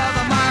back of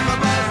a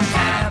microbus.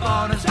 Tap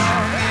on his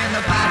tongue in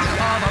the back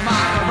of a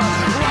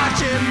microbus. Watch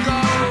him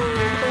go,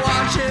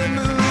 watch him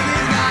move.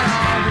 He's got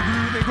all the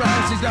groovy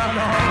grubs, he's got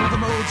all the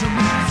motion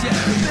moves. Yeah,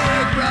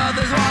 Big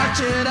brother's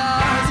watching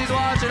us, he's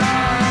watching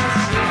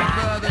us. Big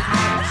brother's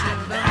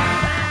watching us.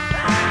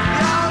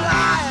 You're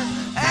lying,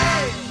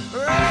 hey,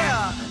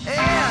 real,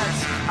 it's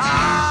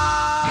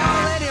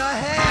all in your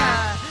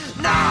head.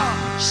 No,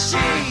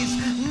 she's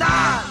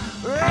not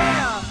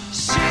real,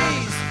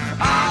 she's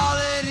all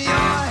in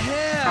your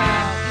head.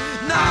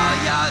 No,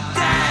 your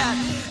dad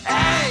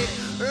ain't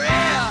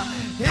real,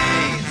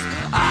 he's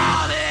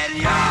all in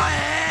your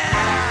head.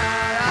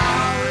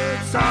 Oh,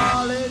 it's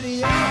all in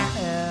your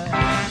head.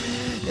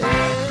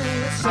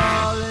 It's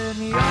all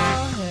in your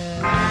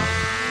head.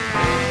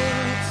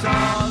 It's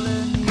all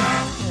in your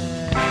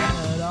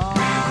head.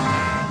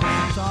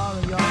 Oh, it's all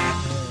in your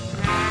head.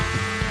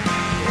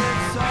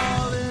 It's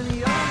all in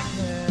your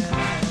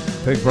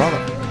head. Big Brother.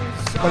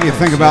 What do you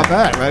think about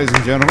that, ladies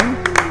and gentlemen?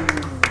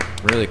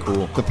 Really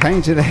cool. The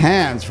Painted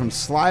Hands from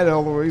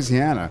Slidell,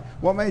 Louisiana.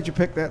 What made you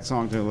pick that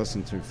song to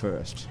listen to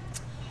first?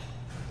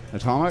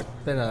 Atomic?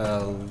 Been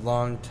a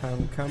long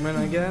time coming,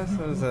 I guess. It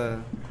was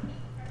a...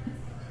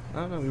 I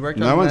don't know. We worked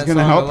No on one's that going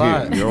to song a help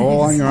lot. you. You're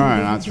all on your own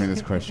answering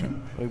this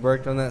question. We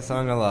worked on that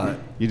song a lot.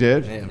 You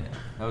did? Yeah.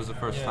 That was the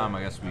first time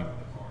I guess we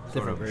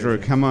sort of... Drew,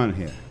 come on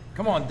here.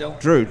 Come on, Dylan.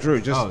 Drew,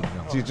 just Oh,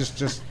 no.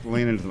 just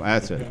lean into the...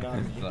 That's it.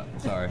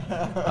 Sorry.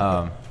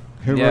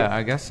 Who Yeah, wrote-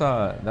 I guess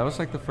that was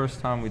like the first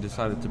time we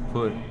decided to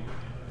put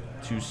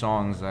two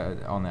songs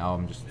on the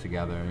album just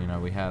together. You know,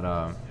 we had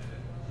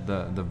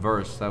the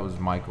verse, that was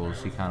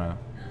Michael's. He kind of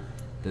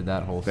did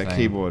that whole that thing.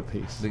 keyboard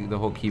piece. The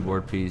whole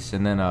keyboard piece.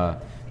 And then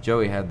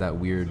Joey had that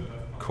weird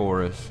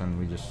chorus,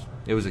 and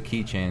it was a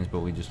key change, but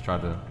we just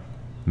tried to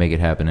make it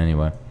happen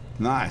anyway.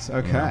 Nice,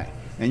 okay. Yeah.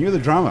 And you're the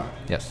drummer.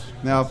 Yes.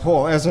 Now,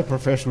 Paul, as a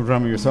professional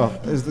drummer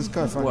yourself, is this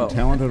guy fucking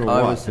talented or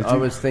I what? was, Did I you-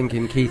 was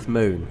thinking Keith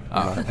Moon.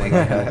 Thank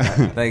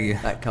you. Thank you.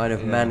 That kind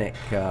of manic.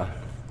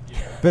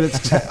 But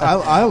it's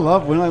I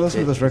love, when I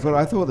listened to this record,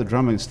 I thought the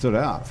drumming stood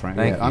out,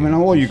 frankly. Thank I you. mean,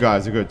 all you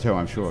guys are good too,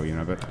 I'm sure, you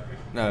know, but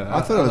No,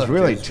 I thought it was love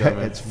really, James drumming.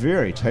 it's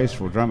very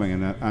tasteful drumming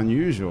and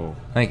unusual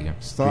Thank you.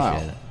 style.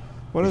 Appreciate it.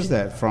 What is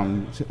that,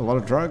 from a lot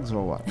of drugs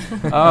or what?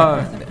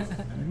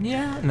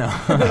 Yeah,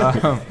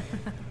 no.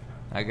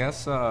 I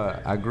guess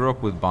I grew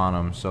up with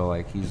Bonham, so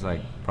like he's like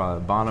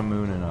probably Bonham,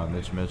 Moon, and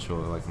Mitch Mitchell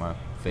are like my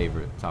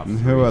favorite top And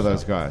three. who are so.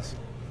 those guys?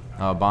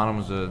 Bonham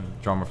was a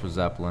drummer for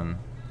Zeppelin,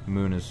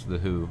 Moon is The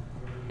Who,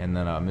 and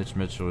then Mitch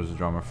Mitchell is a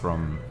drummer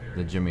from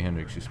the Jimi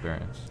Hendrix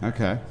Experience.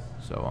 Okay.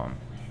 So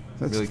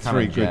That's really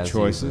three kinda good jazzy,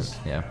 choices.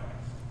 but, yeah.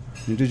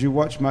 And did you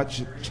watch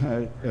much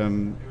Tyler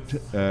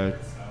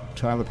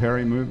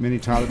Perry many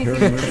Tyler Perry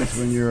movies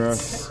when you were?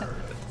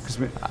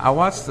 I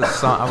watched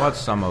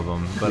some of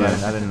them, but Yeah.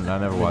 I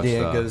never watched.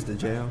 Medea goes to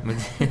jail.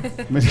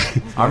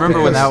 I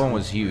remember when that one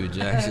was huge.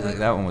 Actually, like,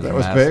 that one was That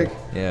was massive. big?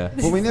 Yeah.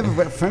 Well, we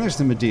never finished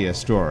the Medea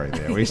story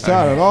there. We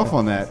started off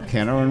on that,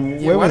 Kenner,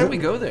 and Yeah, why was did it- we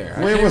go there?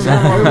 Where was it?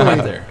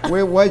 Right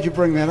there. Why'd you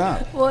bring that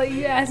up? Well,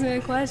 you asked me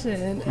a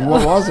question.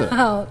 What was it?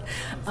 About,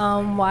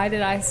 why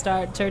did I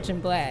start Church in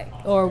Black?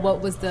 Or what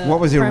was the What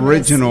was the premise?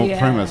 original Yeah,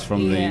 premise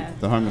from yeah.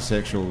 the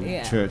homosexual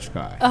Yeah. church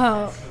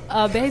guy?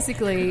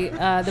 Basically,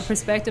 the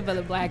perspective of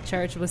the black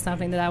church was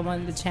something that I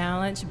wanted to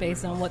challenge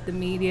based on what the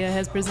media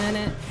has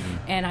presented.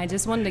 And I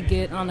just wanted to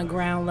get on the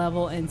ground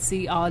level and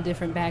see all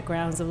different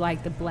backgrounds of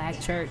like the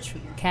black church,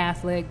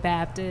 Catholic,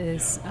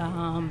 Baptist,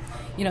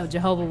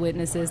 Jehovah's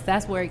Witnesses.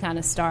 That's where it kind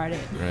of started.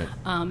 Right.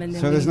 And then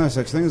So there's no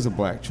such thing as a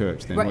black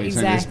church then? Right, What you're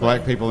saying there's exactly.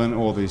 black people in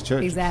all these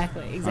churches?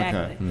 Exactly.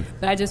 Okay.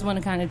 But I just want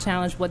to kind of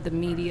challenge what the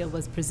media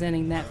was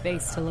presenting that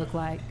face to look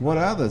like. What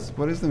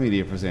is the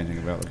media presenting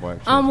about the black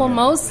church? Well,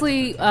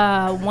 mostly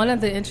one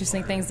of the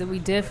interesting things that we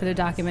did for the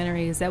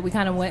documentary is that we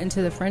kind of went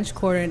into the French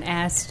Quarter and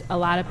asked a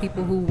lot of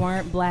people who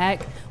weren't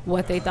black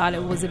what they thought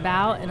it was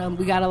about, and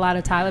we got a lot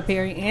of Tyler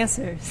Perry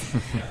answers.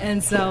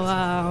 And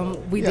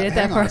so we did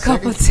that hang for on a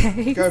couple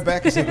second. days. Go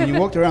back a second. You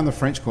walked around the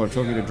French Quarter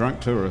talking to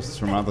drunk tourists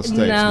from other states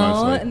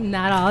No, mostly.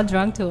 not all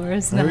drunk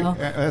tourists, no.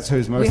 That's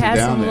who's mostly We had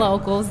down some there.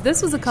 locals.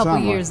 This was a couple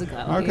Some, years ago.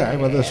 Okay, Yeah,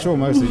 well, they're yeah. still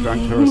mostly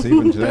drunk tourists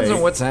even Depends today.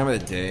 on what time of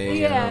the day.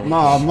 Yeah.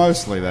 No,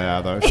 mostly they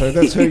are, though. So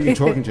that's who you're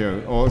talking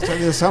to. Or so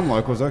there's some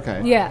locals,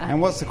 okay. Yeah. And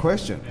what's the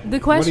question? The What do you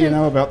question-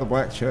 know about the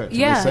black church? And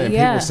Yeah, they say,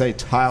 yeah. People say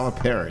Tyler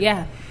Perry.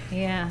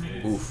 Yeah,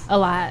 a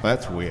lot.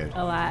 That's weird.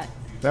 A lot.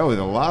 That would be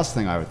the last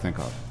thing I would think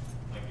of.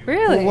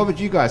 Really? Well, what would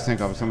you guys think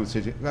of if someone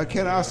said, I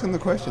can't ask them the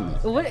question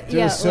then. What, Do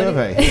a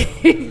survey.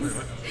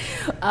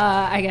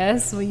 I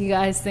guess when you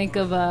guys think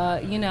of,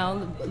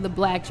 the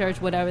black church,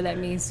 whatever that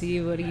means to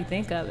you, what do you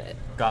think of it?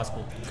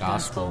 Gospel.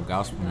 Gospel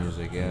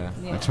music, yeah.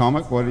 Yeah.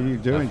 Atomic, what are you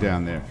doing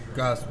down there?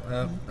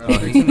 Gospel.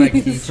 Fixing my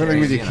keychain. Fiddling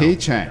with your you know.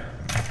 keychain.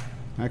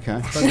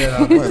 Okay. Put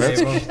that on the Well, that's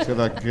table. so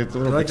like a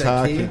little You like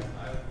guitar that key?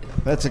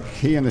 That's a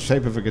key in the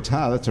shape of a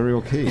guitar. That's a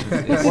real key.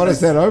 What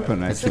does that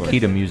open, It's the actually? key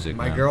to music.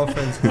 My man.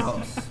 girlfriend's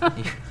house.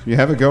 You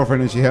have a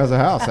girlfriend and she has a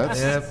house. That's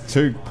Yep.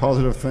 two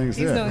positive things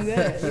He's doing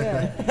there.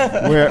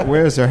 good, yeah.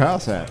 Where's her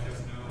house at?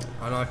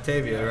 On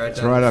Octavia, right It's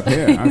down right up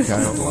here.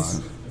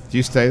 Okay. Do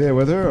you stay there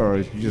with her, or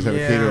you just have a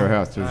key to her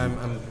house?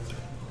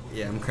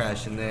 I'm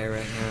crashing there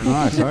right now.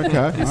 Nice.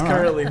 Okay. He's all right.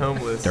 currently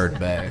homeless. Dirt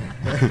bag.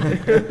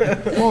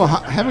 Well,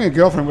 having a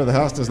girlfriend with a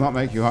house does not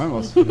make you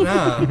homeless. No,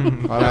 I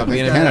don't think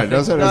being a- Canada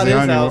does it. Not Is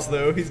his the house, only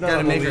though. He's not gotta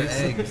on the make her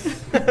lease.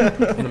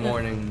 eggs in the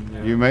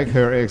morning. You make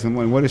her eggs,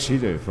 and what does she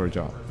do for a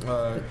job?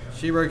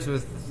 She works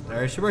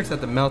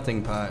at the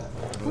Melting Pot,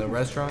 the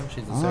restaurant.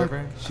 She's a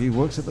server. She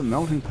works at the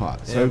Melting Pot.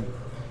 Yeah. So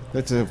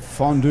that's a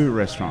fondue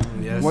restaurant.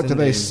 Yes, What do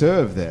they indeed.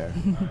 serve there?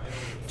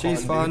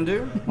 Cheese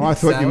fondue. Oh, I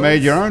thought you Salads.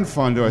 made your own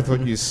fondue. I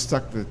thought you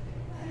stuck the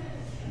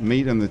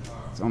meat on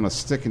a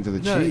stick into the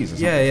No, cheese or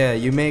something. yeah.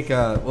 You make they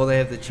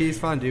have the cheese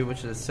fondue,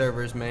 which the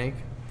servers make,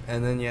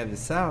 and then you have the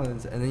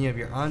salads, and then you have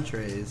your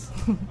entrees,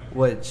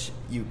 which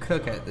you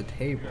cook at the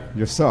table.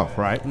 Yourself,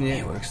 right?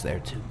 Yeah. Works there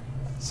too.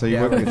 So you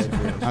Yeah, work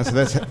at, so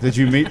that's did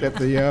you meet at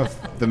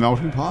the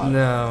Melting Pot?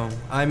 No,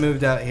 I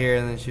moved out here,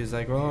 and then she was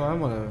like, "Well, I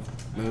want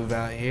to move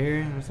out here."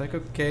 And I was like,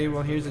 "Okay,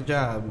 well, here's a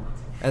job."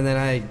 And then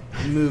I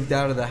moved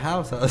out of the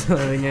house I was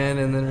living in,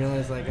 and then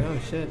realized, like, "Oh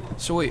shit,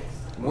 So wait,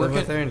 live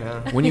with her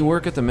now." when you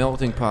work at the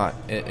Melting Pot,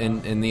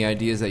 and the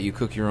idea is that you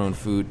cook your own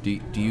food, do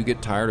you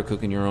get tired of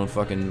cooking your own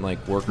fucking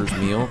like worker's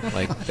meal?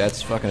 Like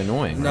that's fucking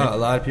annoying. No, right? a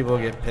lot of people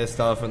get pissed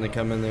off when they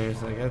come in there.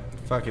 It's like, I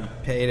fucking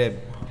pay to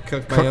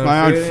cook my Cook own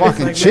my own food. It's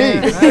fucking like, cheese.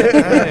 man,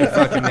 I didn't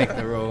fucking make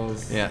the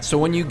rules. Yeah. So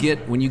when you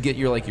get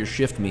your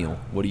shift meal,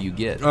 what do you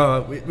get?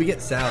 Oh, we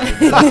get salads.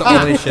 That's the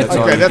only shit. all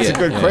Okay, you that's a get,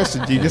 good yeah.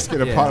 question. Do you just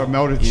get a Yeah. pot of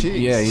melted cheese?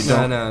 Yeah, you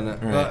No, don't. no.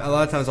 Right. Well, a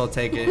lot of times I'll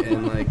take it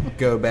and like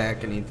go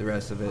back and eat the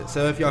rest of it.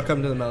 So if y'all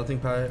come to the Melting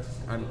Pot,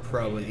 I'm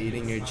probably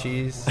eating your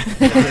cheese.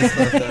 That's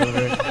left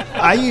over.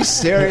 Are you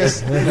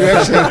serious? You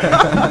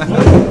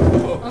actually?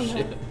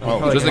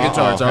 Oh, Just the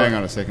guitar, it's all hang right.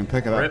 on a second.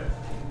 Pick it up. Rip.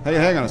 Hey,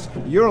 hang on a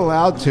second. You're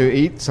allowed to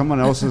eat someone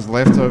else's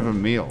leftover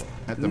meal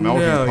at the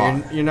Melting No,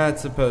 Pot. you're not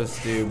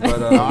supposed to. But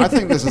No, I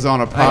think this is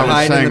on a par with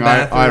hide in saying the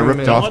I bathroom ripped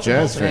and- off What's the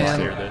Jazz most Fest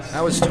near here. this?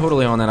 I was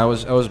totally on that. I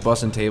was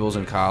bussing tables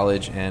in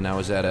college, and I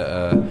was at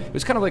it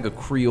was kind of like a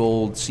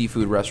Creole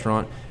seafood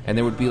restaurant, and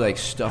there would be like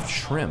stuffed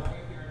shrimp,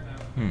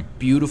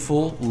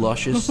 beautiful,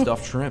 luscious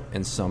stuffed shrimp,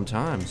 and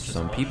sometimes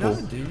some people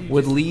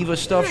would leave a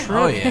stuffed shrimp.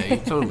 Oh yeah, you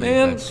totally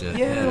Man, that shit.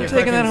 yeah, I'm You're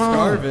taking that fucking home.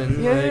 starving,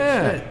 like,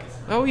 Yeah. shit.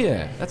 Oh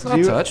yeah, that's not Do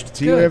you, touched.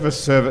 do you Good. ever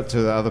serve it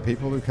to the other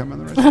people who come in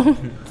the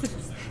restaurant?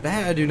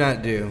 that I do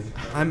not do.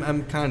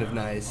 I'm kind of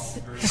nice.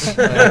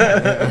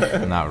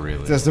 Not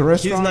really. Does the He's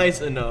restaurant?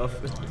 nice enough.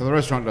 So the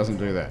restaurant doesn't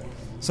do that.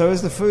 So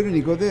is the food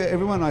any good there?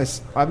 Everyone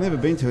I've never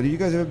been to it. Have you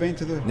guys ever been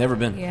to the? Never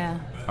been. Yeah,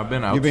 I've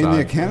been outside. You've been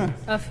there, Kenna?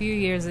 a few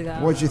years ago.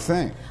 What'd you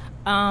think?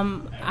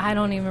 I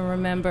don't even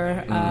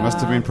remember. Must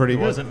have been pretty It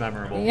good. wasn't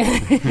memorable.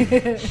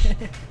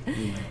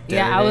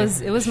 Yeah,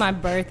 it was my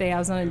birthday. I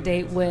was on a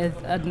date with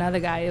another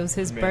guy. It was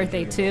his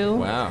birthday too.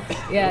 Wow.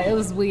 Yeah, it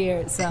was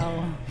weird.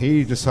 So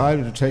He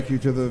decided to take you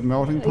to the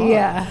Melting Pot.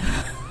 yeah,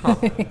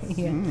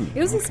 yeah. It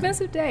was an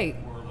expensive date.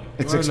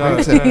 It's Well, no,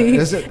 expensive.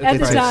 it's Is it? At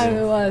the It's- time,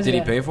 it was. Did he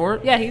yeah. pay for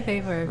it? Yeah, he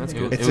paid for it. That's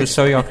good. It was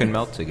so y'all can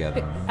melt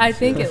together. I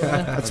think it was.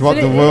 That's what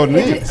But the world it,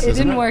 needs. It isn't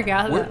didn't it? work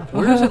out. Where, though.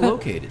 where is it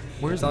located?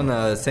 Where It's is it?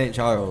 on St.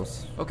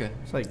 Charles. Okay.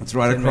 It's like It's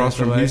right 10 across minutes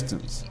from away.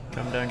 Houston's.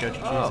 Come down, get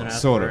your cheese, Oh, and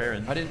ask sort for of.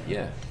 Aaron. I didn't.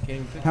 Yeah. Can't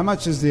even pick. How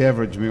much is the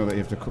average meal that you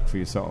have to cook for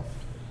yourself?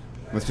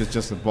 Which is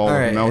just a bowl All of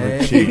right,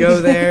 melted if cheese. you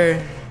go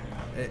there,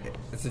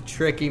 it's a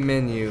tricky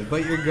menu,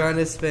 but you're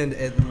gonna spend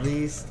at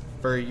least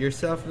for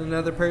yourself and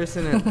another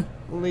person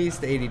at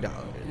least $80.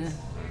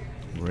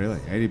 Really?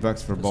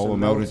 $80 for a bowl some of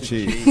melted melted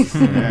cheese.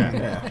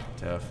 yeah.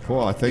 Tough.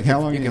 Paul, I think how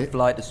long You you can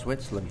fly to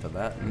Switzerland for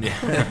that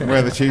and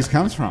where the cheese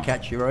comes from.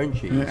 catch your own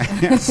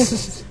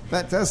cheese.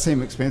 That does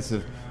seem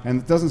expensive,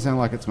 and it doesn't sound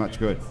like it's much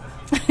good,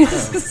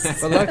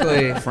 But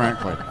luckily,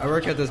 frankly. I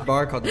work at this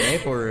bar called the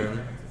Maple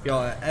Room, If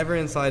y'all ever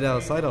in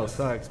Slidell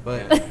sucks,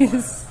 but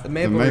the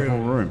Maple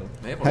Room.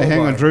 Maple Hey,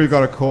 hang on, Drew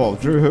got a call.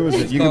 Drew, who is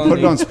it? You can put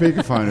it on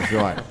speakerphone if you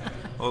like.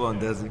 Hold on,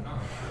 Desi.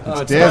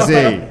 It's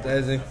Desi.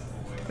 Desi.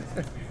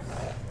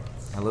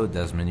 Hello,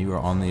 Desmond. You are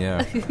on the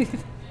air.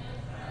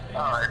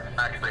 Oh, it's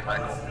actually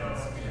Michael.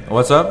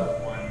 What's up?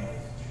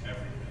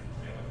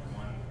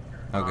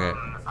 Okay.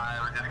 I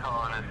was just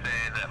calling to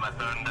say that my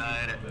phone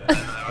died.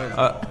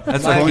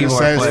 That's Calling our to keyboard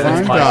say his player. phone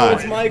That's died.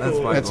 It's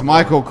Michael. That's It's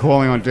Michael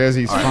calling on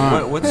Desi's All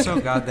right, phone. what's so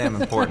goddamn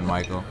important,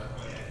 Michael?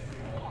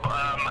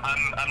 I'm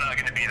not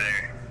going to be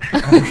there.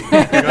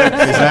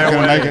 He's not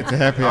going to make it to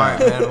happy All hour.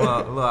 right, man.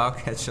 Well, look, I'll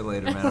catch you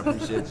later, man. I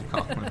appreciate you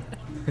calling.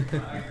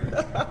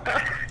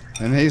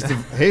 And he's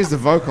the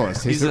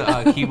vocalist. He's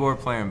a keyboard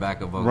player and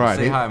backup vocalist. Right,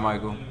 Say he- hi,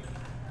 Michael.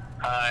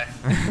 Hi.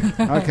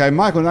 Okay,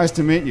 Michael, nice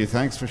to meet you.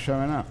 Thanks for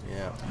showing up.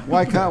 Yeah.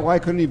 Why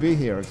couldn't he be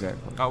here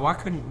exactly?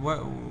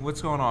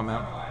 What's going on,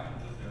 man?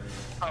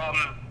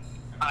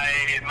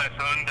 My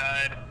phone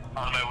died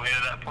on my way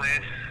to that place,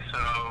 so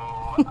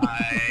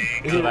I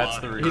got That's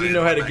lost. the He reason. didn't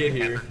know how to get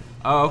here.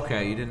 Oh,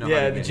 okay. You didn't know.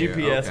 Yeah, how the to get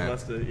GPS here. Okay.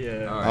 must have.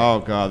 Yeah. All right. Oh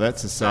God,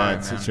 that's a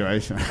sad Sorry, man.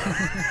 situation. Cool,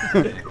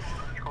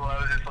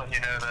 I was just letting you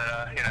know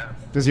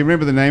that, Does he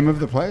remember the name of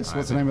the place?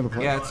 What's the name of the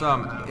place? Yeah,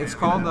 it's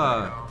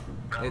called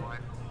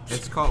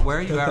it's called. Where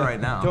are you at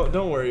right now?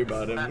 Don't worry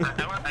about him. I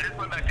just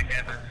went back to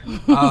campus.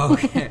 Oh,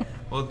 okay.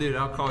 Well, dude,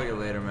 I'll call you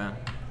later, man.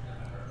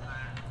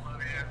 Love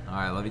you. All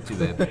right, love you too,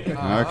 babe.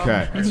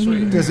 Okay.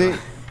 Sweet. Does he?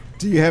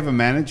 Do you have a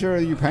manager? Are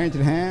you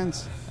painted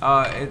hands?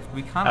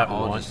 We kind of At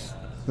all once. just.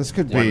 This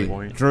could One be.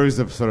 point. Drew's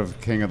the sort of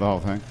king of the whole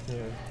thing.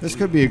 This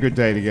could be a good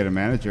day to get a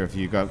manager if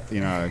you got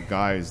a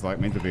guy who's like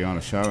meant to be on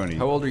a show and he.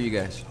 How old are you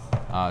guys?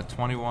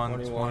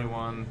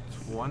 21,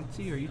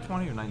 20. Are you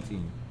 20 or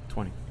 19?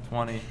 20.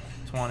 20.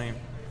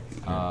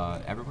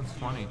 Everyone's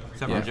 20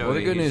 except Yeah. for Joey. Well,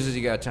 the good He's- news is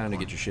you got time to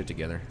get your shit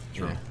together.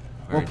 True. Yeah.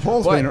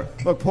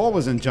 Well, Paul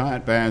was in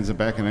giant bands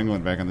back in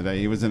England back in the day.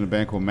 He was in a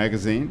band called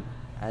Magazine.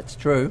 That's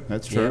true.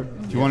 That's true.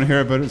 Yeah. Do you want to hear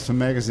about some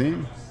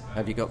Magazine?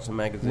 Have you got some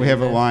magazines? We have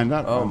it there? lined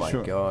up, Oh I'm my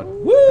sure. God.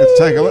 Let's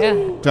take a look. Yeah.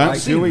 Don't I've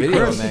sue seen we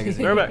video Chris.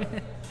 magazine. They're back. Oh,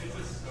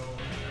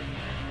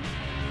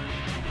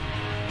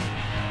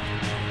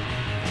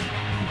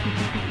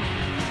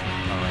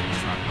 wait,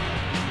 it's not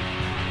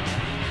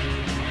bad.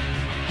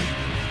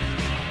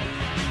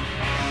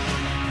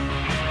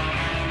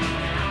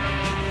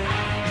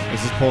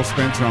 This is Paul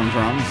Spencer on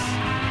drums.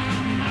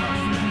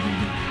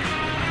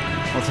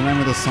 What's the name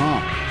of the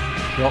song?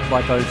 Shot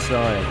by both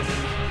sides.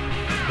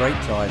 Great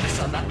title.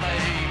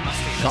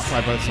 Shot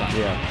by both sides.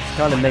 Yeah. It's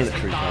kind of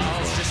military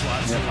kind of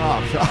song.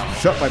 Oh,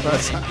 shot by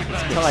both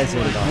sides. Ties in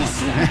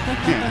nice.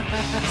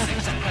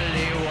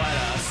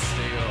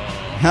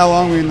 How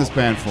long were you in this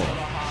band for?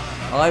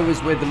 I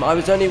was with them. I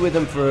was only with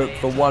them for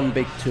one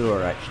big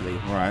tour, actually.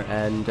 Right.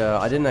 And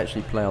I didn't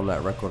actually play on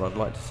that record. I'd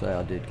like to say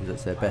I did because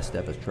it's their best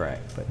ever track.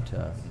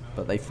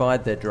 But they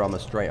fired their drummer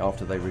straight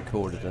after they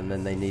recorded, and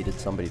then they needed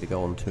somebody to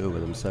go on tour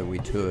with them. So we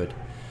toured,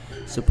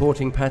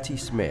 supporting Patti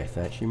Smith.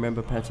 Actually,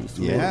 remember Patti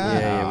Smith?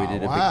 Yeah. We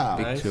did a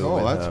big tour Oh,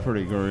 with that's her.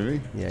 pretty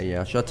groovy.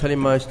 Yeah. Shall I tell you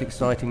the most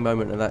exciting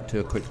moment of that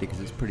tour quickly because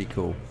it's pretty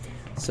cool.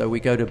 So we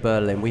go to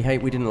Berlin. We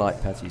didn't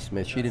like Patti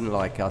Smith. She didn't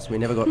like us. We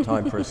never got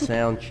time for a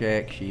sound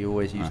check. She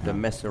always used to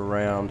mess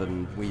around,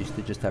 and we used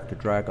to just have to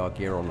drag our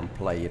gear on and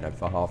play,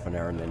 for half an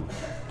hour and then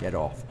get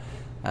off.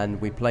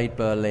 And we played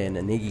Berlin,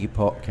 and Iggy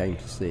Pop came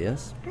to see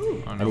us.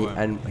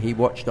 And he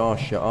watched our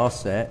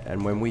set,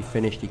 and when we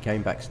finished, he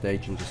came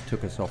backstage and just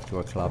took us off to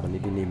a club, and he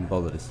didn't even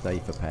bother to stay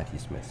for Patti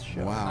Smith's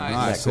show. Wow, Nice.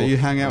 nice. So Cool. you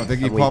hung out with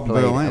Iggy And Pop in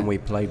Berlin. we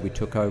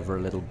took over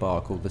a little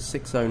bar called the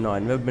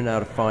 609. Never been able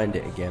to find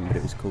it again, but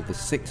it was called the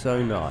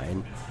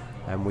 609.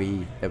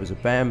 And there was a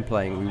band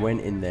playing. We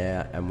went in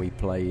there and we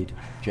played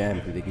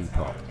jammed with Iggy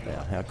Pop.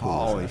 Yeah, how cool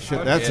Holy is that?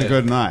 shit, that's a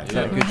good night. Is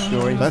that a good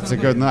story? That's a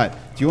good night.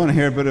 Do you want to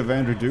hear a bit of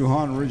Andrew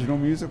Duhon original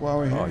music while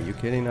we're here? Oh, you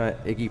kidding?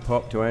 Iggy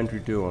Pop to Andrew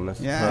Duhon.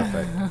 That's Yeah.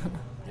 perfect.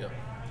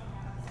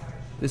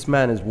 This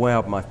man has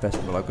wowed my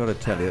festival. I've got to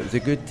tell you, it was a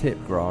good tip,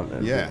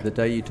 Grant. Yeah. The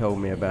day you told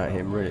me about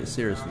him, really,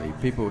 seriously,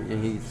 people.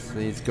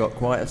 He's got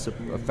quite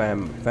a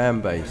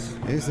fan base.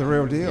 He's the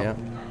real deal. Yeah.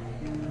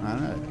 I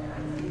know.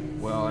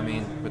 Well, I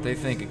mean, but they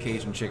think a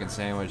Cajun chicken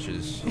sandwich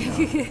is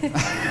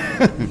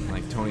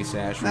like Tony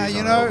Sashers Now, you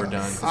on know,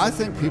 Overdone. I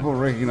think people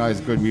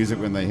recognize good music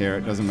when they hear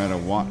it. Doesn't matter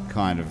what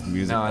kind of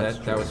music. No,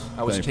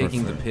 I was they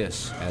taking prefer. the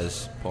piss,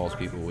 as Paul's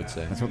people would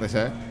say. That's what they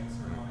say?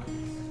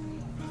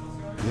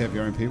 You have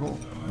your own people,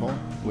 Paul?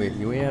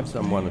 We have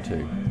one or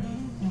two.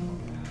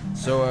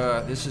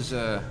 So this is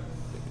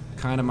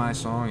kind of my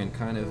song, and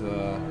kind of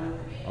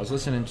I was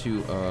listening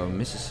to a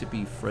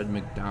Mississippi Fred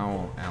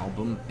McDowell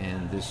album,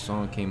 and this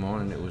song came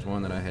on, and it was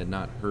one that I had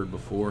not heard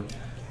before,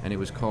 and it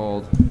was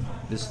called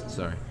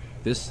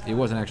It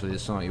wasn't actually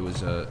this song. It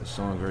was a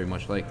song very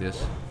much like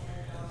this.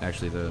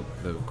 Actually, the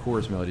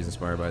chorus melody is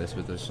inspired by this,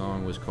 but the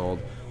song was called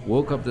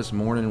 "Woke Up This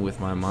Morning with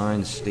My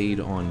Mind Stayed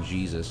on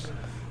Jesus."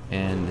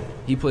 And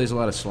he plays a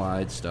lot of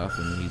slide stuff,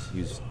 and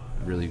he's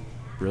a really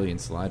brilliant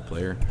slide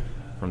player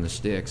from the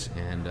Styx.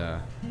 And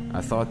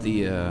I thought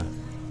the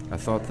I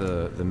thought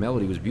the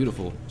melody was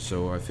beautiful,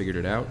 so I figured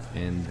it out,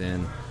 and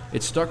then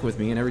it stuck with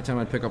me, and every time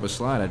I'd pick up a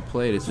slide, I'd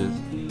play it. It's just...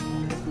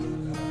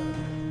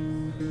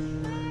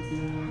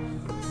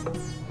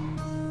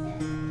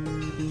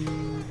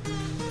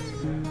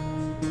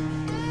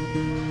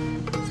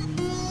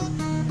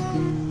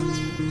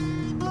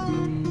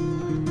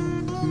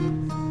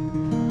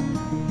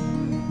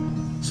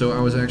 So I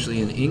was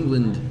actually in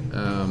England,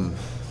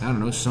 I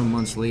don't know, some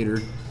months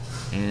later,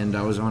 and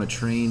I was on a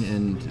train,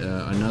 and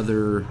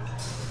another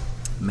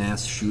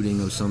mass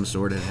shooting of some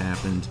sort had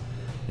happened,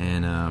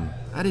 and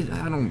I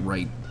don't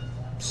write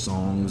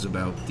songs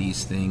about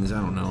these things.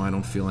 I don't know. I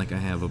don't feel like I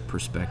have a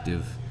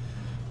perspective.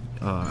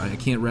 I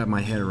can't wrap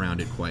my head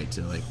around it quite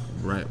to like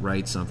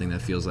write something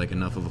that feels like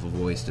enough of a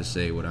voice to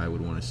say what I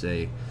would want to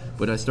say.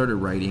 But I started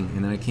writing,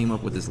 and then I came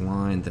up with this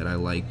line that I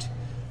liked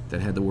that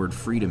had the word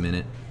freedom in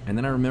it. And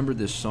then I remembered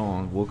this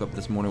song, Woke Up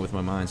This Morning With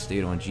My Mind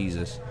Stayed on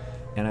Jesus,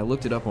 and I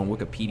looked it up on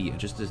Wikipedia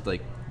just to,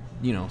 like,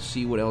 you know,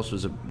 see what else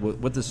was,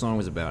 what this song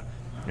was about.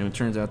 And it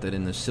turns out that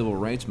in the civil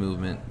rights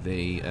movement,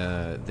 they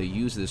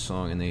used this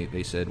song, and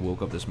they said,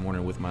 woke up this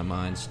morning with my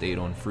mind stayed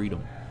on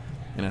freedom.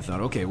 And I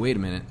thought, okay, wait a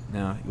minute.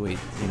 Now, wait,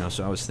 you know,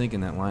 so I was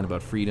thinking that line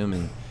about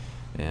freedom,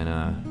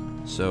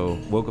 and so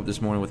woke up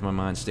this morning with my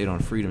mind stayed on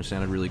freedom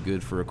sounded really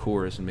good for a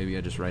chorus, and maybe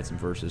I just write some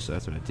verses, so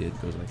that's what I did.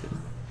 It goes like this.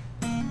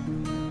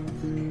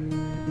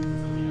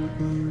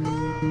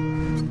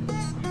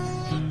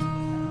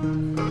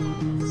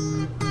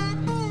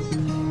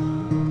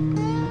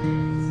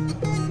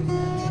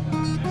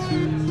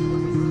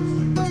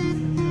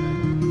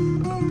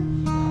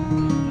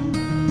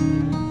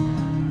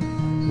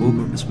 Woke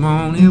up this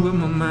morning with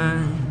my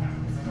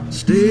mind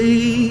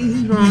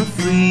stayed on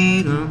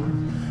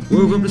freedom.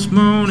 Woke up this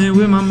morning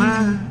with my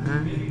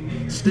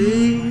mind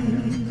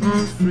stayed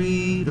on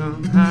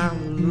freedom.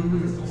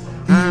 Hallelujah,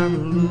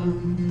 hallelujah.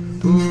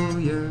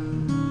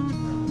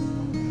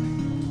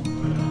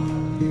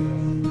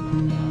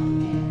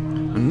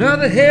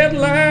 Another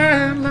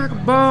headline like a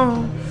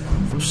bomb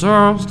from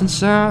Charleston,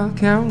 South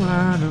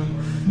Carolina.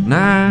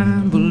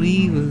 9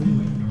 believers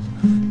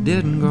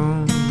dead and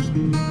gone.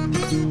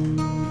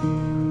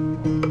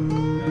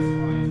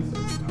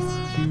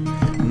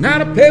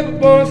 Not a paper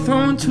boy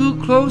thrown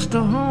too close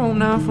to home.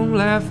 Now from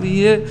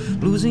Lafayette,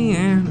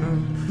 Louisiana.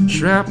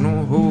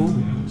 Shrapnel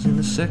holes in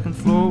the second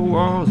floor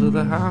walls of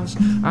the house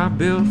I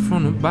built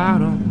from the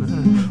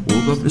bottom.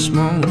 Woke up this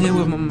morning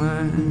with my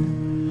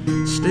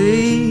mind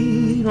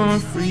stayed on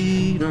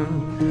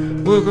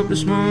freedom. Woke up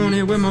this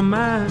morning with my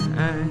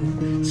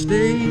mind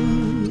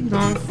stayed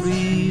on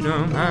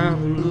freedom.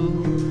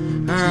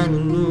 Hallelujah,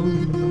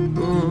 hallelujah,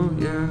 oh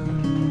yeah.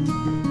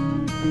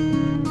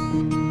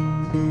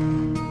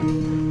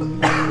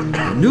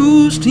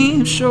 News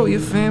teams show your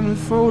family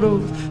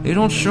photos. They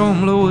don't show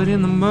them lowered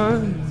in the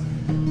mud.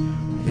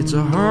 It's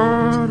a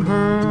hard,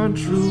 hard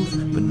truth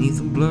beneath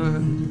the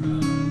blood.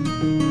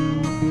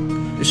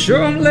 They show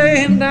them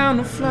laying down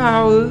the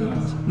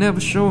flowers, never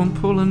show them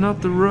pulling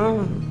up the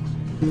rugs.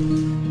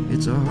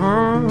 It's a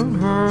hard,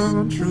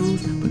 hard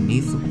truth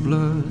beneath the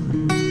blood.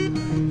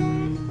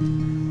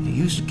 You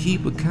used to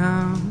keep a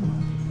count,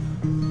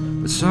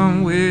 but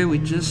somewhere we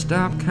just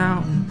stopped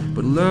counting.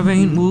 But love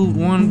ain't moved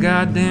one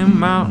goddamn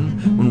mountain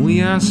when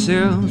we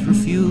ourselves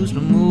refuse to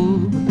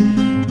move.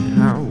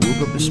 And I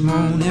woke up this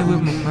morning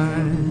with my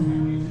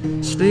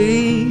mind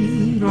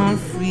stayed on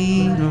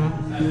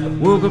freedom.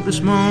 Woke up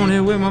this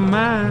morning with my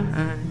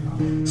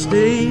mind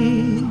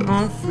stayed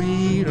on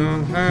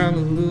freedom.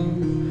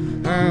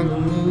 Hallelujah,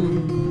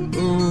 hallelujah,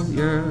 oh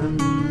yeah.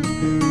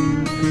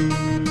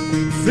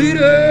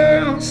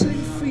 Freedom, say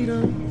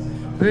freedom,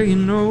 where you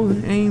know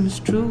the aim is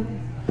true.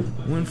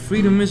 When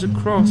freedom is a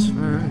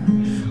crossfire,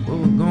 what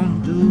we're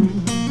gonna do?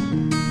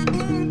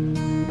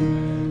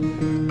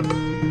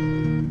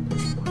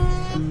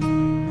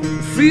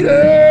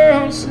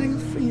 Freedom, sing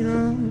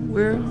freedom,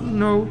 where you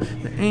know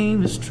the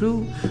aim is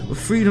true. But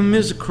freedom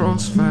is a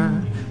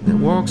crossfire that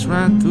walks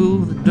right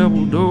through the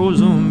double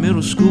doors of a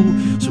middle school.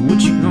 So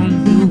what you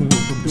gonna do? Woke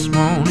up this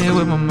morning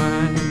with my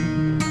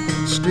mind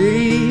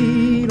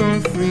stayed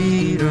on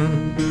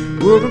freedom.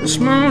 Woke up this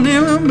morning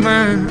with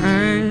my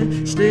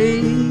mind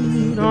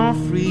stayed on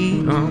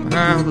freedom.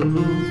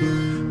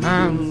 Hallelujah,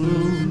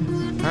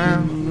 hallelujah,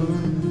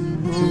 hallelujah,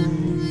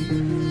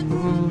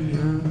 oh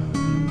yeah.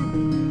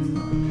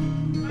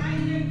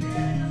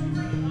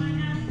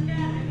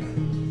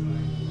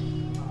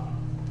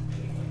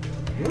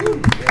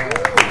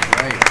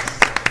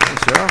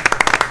 Thanks, Sarah.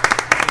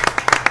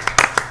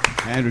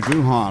 Andrew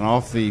Duhon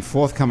off the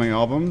forthcoming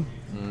album.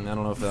 I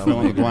don't know if that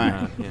Fill in the will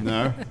blank. Yeah.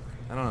 No?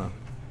 I don't know.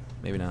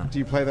 Maybe not. Do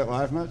you play that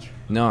live much?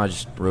 No, I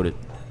just wrote it.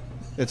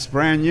 It's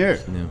brand new.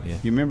 New, yeah.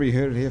 You remember you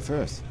heard it here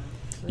first?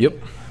 Yep.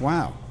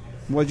 Wow.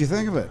 What did you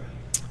think of it?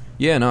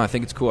 Yeah, no, I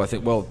think it's cool. I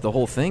think, well, the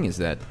whole thing is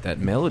that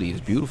melody is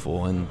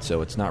beautiful, and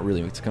so it's not really,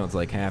 it's kind of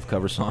like half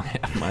cover song,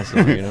 half my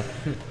song, you know?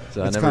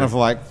 So It's kind of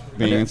like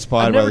being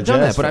inspired I've by never the done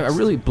jazz. that, but I folks.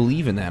 really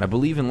believe in that. I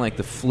believe in, like,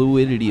 the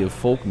fluidity of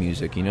folk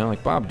music, you know?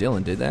 Like Bob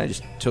Dylan did that. He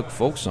just took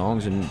folk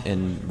songs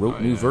and wrote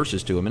new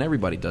verses to them, and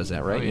everybody does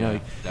that, right? Oh, you know, yeah,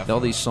 all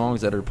definitely. these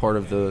songs that are part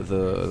of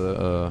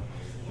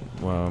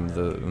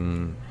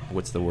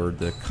what's the word?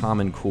 The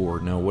common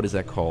chord. No, what is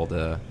that called?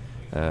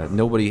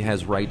 Nobody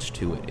has rights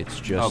to it. It's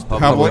just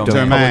Public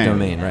domain. Public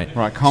domain, right?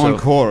 Right, Common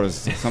So- Core is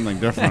something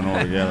different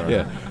altogether.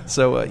 Yeah.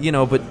 So you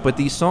know, but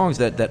these songs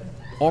that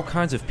all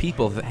kinds of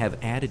people have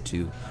added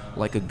to,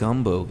 like a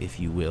gumbo, if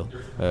you will.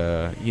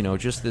 You know,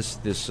 just this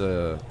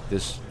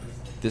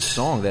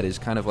song that is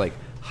kind of like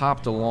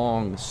hopped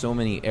along so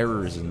many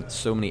eras and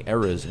so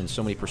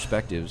many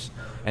perspectives,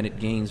 and it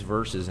gains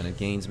verses and it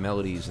gains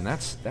melodies, and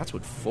that's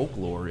what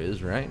folklore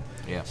is, right?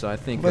 Yeah. So I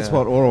think That's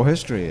what oral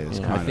history is.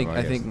 yeah, kind I think of,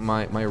 I guess. think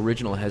my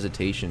original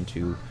hesitation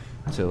to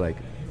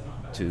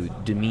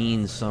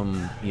demean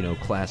some, you know,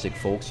 classic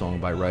folk song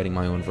by writing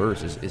my own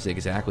verse is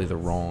exactly the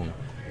wrong,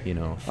 you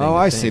know, thing Oh, to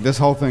I think. see. This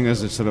whole thing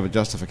is a sort of a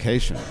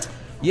justification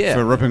Yeah.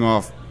 for ripping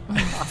off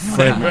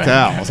Fred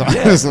McDowell. So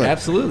Yeah, it's like-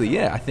 absolutly.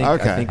 Yeah, I think.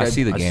 Okay. I think I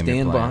see the game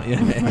you're stand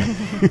playing.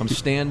 behind. I'm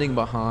standing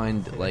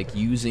behind, like,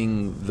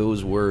 using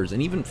those words,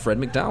 and even Fred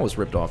McDowell was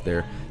ripped off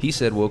there. He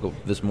said, "Woke up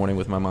this morning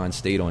with my mind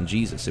stayed on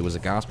Jesus." It was a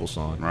gospel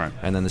song, Right.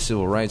 And then the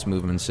civil rights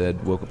movement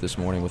said, "Woke up this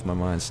morning with my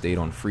mind stayed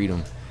on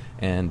freedom."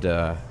 And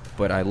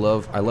but I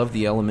love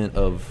the element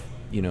of,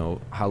 you know,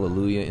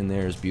 hallelujah in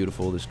there is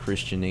beautiful. This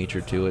Christian nature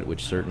to it,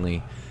 which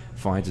certainly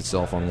finds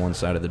itself on one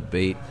side of the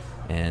debate.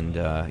 And,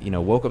 you know,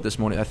 woke up this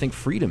morning. I think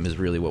freedom is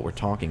really what we're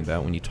talking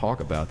about when you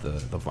talk about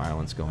the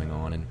violence going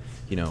on. And,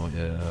 you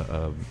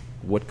know,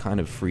 what kind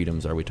of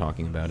freedoms are we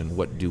talking about? And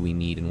what do we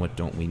need and what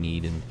don't we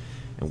need? And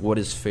what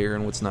is fair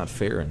and what's not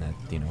fair in that,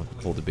 you know,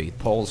 whole debate.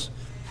 Paul's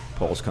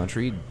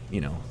country,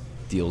 you know,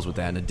 deals with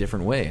that in a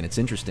different way. And it's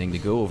interesting to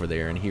go over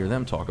there and hear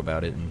them talk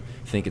about it and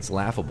think it's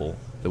laughable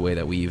the way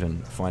that we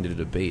even find it a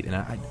debate. And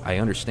I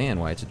understand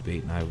why it's a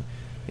debate.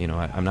 And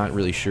I'm not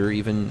really sure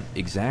even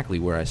exactly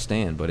where I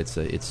stand, but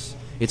it's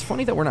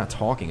funny that we're not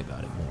talking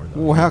about it more,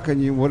 though. Well, how can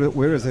you?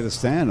 Where is there to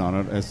stand on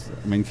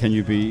it? Can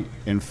you be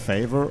in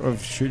favor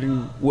of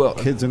shooting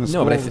kids in a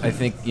school? No, but I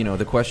think, you know,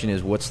 the question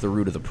is, what's the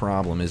root of the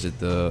problem? Is it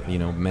the, you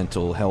know,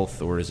 mental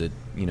health, or is it,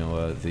 you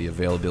know, the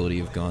availability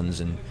of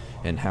guns,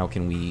 and how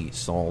can we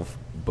solve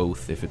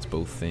both if it's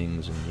both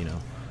things? And, you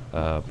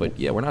know, but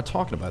yeah, we're not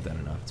talking about that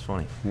enough. It's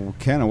funny. Well,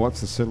 Kenna,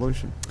 what's the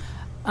solution?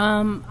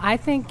 I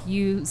think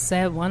you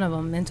said one of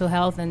them, mental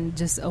health and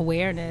just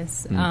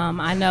awareness.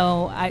 I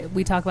know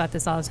we talk about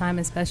this all the time,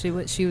 especially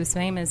what She Was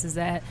Famous, is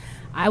that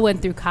I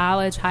went through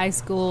college, high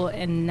school,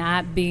 and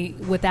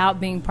without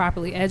being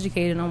properly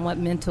educated on what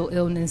mental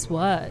illness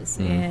was,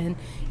 and,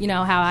 you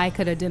know, how I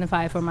could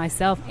identify for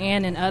myself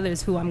and in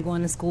others who I'm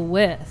going to school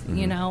with,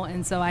 you know.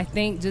 And so I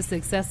think just the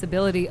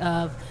accessibility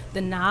of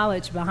the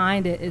knowledge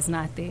behind it is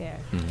not there,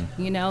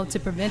 you know, to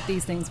prevent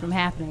these things from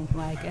happening,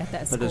 like at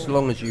that school. But as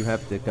long as you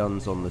have the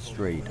guns on the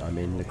street, I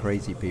mean, the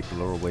crazy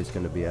people are always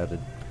going to be able to,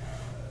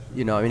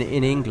 you know, in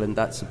England,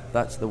 that's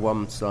the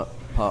one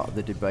part of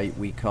the debate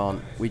we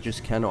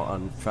just cannot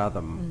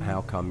unfathom.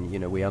 How come, you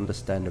know, we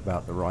understand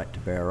about the right to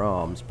bear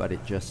arms, but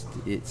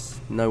it's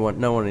no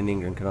one in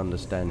England can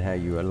understand how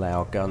you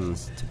allow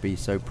guns to be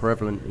so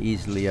prevalent,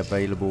 easily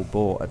available,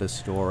 bought at a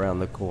store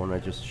around the corner,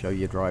 just show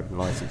your driving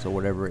license or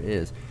whatever it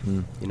is.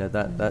 You know,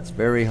 that's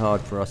very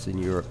hard for us in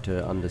Europe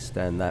to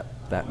understand that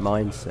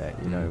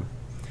mindset, you know.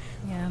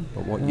 Yeah.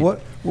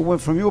 But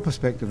From your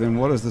perspective, then,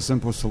 what is the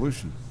simple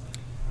solution?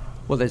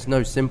 Well, there's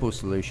no simple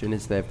solution,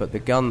 is there? But the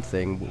gun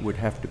thing would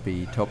have to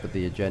be top of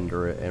the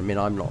agenda. I mean,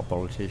 I'm not a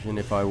politician.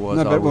 If I was,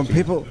 No, I but would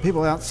when be.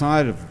 people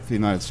outside of the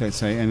United States,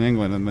 say in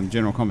England, and the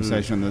general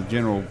conversation, the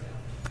general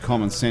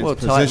common sense Well,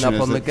 position tighten up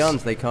is on the that-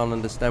 guns. They can't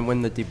understand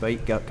when the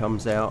debate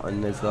comes out,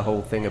 and there's the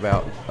whole thing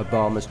about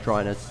Obama's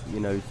trying to, you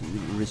know,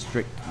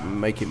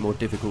 make it more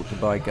difficult to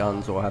buy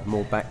guns, or have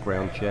more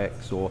background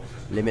checks, or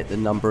limit the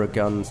number of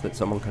guns that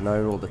someone can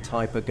own, or the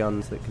type of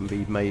guns that can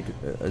be made.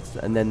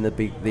 And then the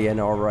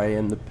NRA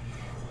and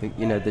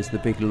you know, there's the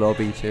big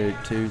lobby to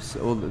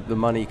all the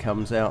money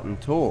comes out and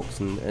talks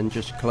and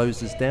just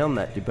closes down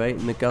that debate,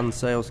 and the gun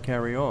sales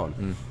carry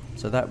on.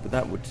 So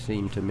that would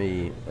seem to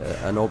me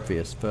an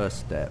obvious first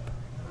step.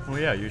 Well,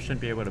 yeah, you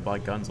shouldn't be able to buy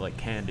guns like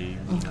candy.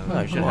 You know,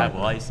 No, you should come have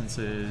on.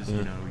 licenses.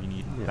 You know, you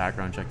need a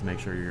background check to make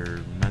sure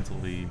you're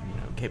mentally, you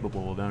know,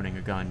 capable of owning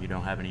a gun. You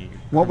don't have any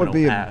What would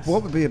be past.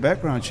 what would be a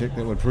background check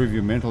that would prove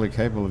you're mentally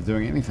capable of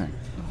doing anything,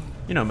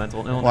 You know,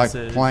 mental like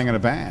illnesses. playing in a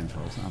band,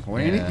 for example?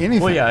 Yeah. Anything.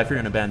 Well, yeah, if you're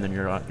in a band, then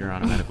you're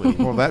automatically.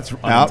 Well, that's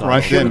unentitled. out right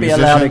there. Shouldn't be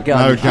allowed a musician, gun.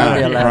 no You shouldn't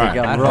be gun. allowed Right. a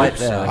gun I'd right hope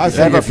so. there. I You've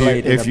think never if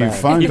played in your a band.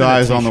 phone Even a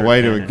dies on the t-shirt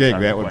way to can a and gig,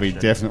 start that a would be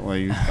question.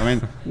 definitely. I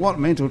mean, what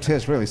mental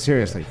test, really,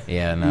 seriously?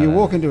 Yeah, no, You no.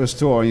 walk into a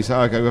store and you say,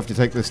 "Okay, we have to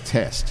take this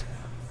test."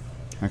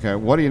 Okay,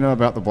 what do you know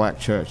about the black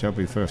church? That'll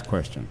be the first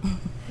question.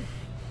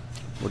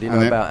 What do you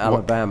And know then about what-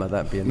 Alabama?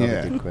 That'd be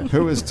another good question.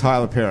 Who is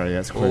Tyler Perry?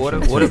 That's Well,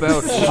 question. what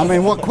about I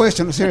mean, what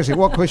question? Seriously,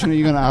 what question are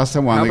you going to ask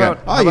someone? How They go,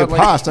 about- oh, how you about,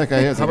 like- passed.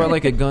 Okay, here's how the about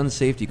like a gun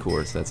safety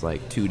course that's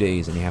like 2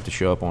 days and you have to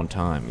show up on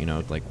time? You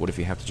know, like what if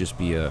you have to just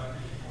be a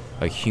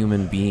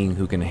human being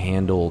who can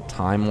handle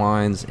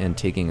timelines and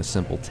taking a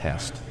simple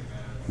test?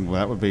 Well,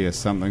 that would be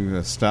something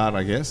to start,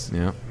 I guess.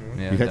 Yeah.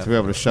 Yeah, You have to be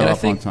able to show And up I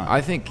think, on time.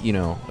 I think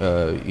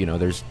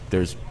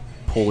there's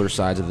polar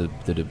sides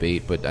of the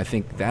debate, but I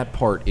think that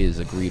part is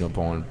agreed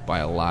upon by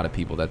a lot of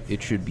people that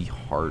it should be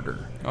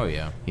harder. Oh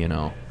yeah. You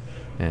know,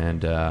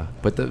 and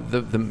but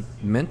the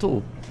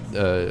mental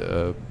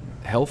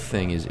health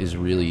thing is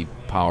really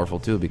powerful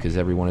too, because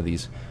every one of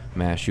these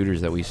mass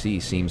shooters that we see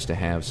seems to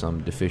have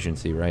some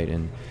deficiency, right?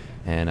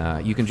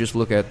 And you can just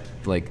look at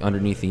like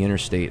underneath the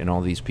interstate and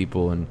all these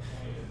people, and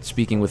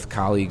speaking with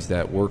colleagues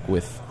that work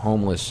with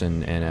homeless,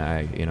 and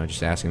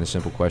just asking the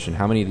simple question: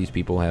 how many of these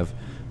people have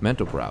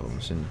mental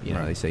problems? And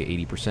they say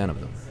 80% of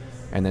them,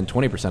 and then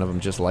 20% of them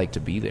just like to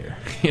be there.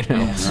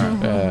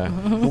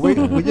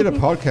 Well, we did a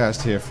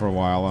podcast here for a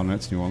while on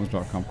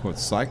itsneworleans.com called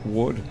Psych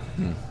Ward,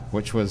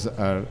 which was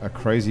a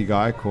crazy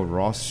guy called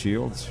Ross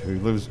Shields, who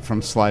lives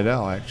from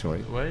Slidell,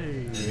 actually,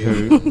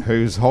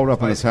 who's holed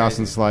up in his house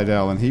in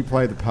Slidell, and he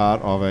played the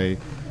part of a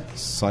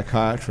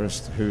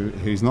psychiatrist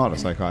who's not a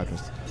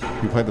psychiatrist.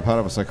 He played the part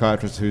of a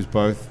psychiatrist who's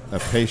both a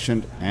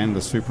patient and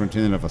the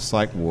superintendent of a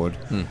psych ward.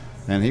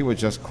 And he would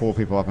just call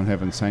people up and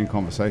have insane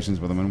conversations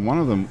with them. And one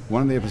of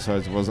the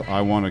episodes was "I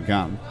Want a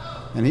Gun,"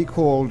 and he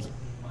called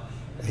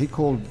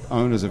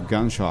owners of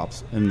gun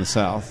shops in the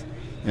South,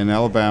 in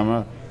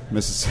Alabama,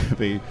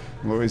 Mississippi,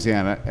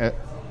 Louisiana,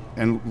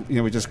 and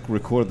we just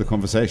recorded the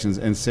conversations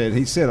and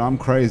he said, "I'm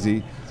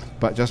crazy,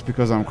 but just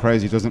because I'm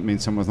crazy doesn't mean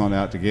someone's not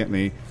out to get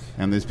me.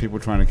 And there's people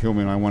trying to kill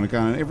me, and I want a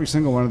gun." And every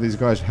single one of these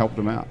guys helped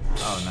him out.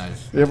 Oh,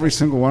 nice. Every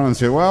single one of them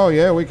said, "Well,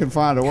 yeah, we can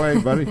find a way,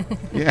 buddy."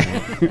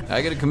 Yeah.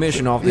 I get a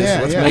commission off this.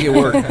 Yeah, Let's yeah. make it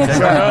work.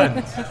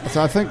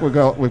 So I think we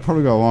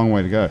probably got a long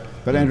way to go.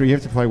 But Andrew, you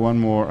have to play one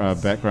more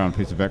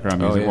piece of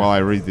background music yeah. while I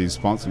read these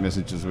sponsor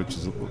messages, which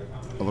is a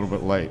little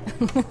bit late.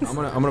 I'm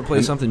gonna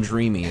play something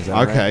dreamy. Is that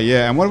right? Okay,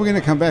 yeah. And what are we going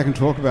to come back and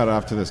talk about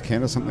after this?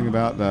 Ken, or something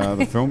about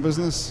the film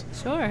business?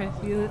 Sure.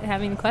 If you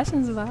have any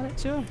questions about it,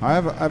 sure. I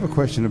have a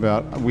question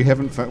about we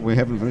haven't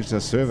finished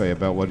our survey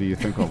about what do you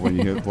think of when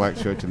you hear Black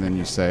Church and then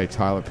you say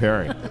Tyler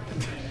Perry.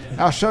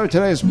 Our show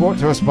today is brought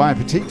to us by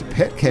Petite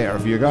Pet Care.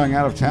 If you're going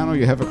out of town or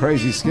you have a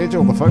crazy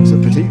schedule, the folks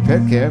at Petite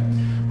Pet Care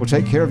will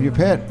take care of your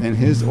pet in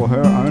his or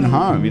her own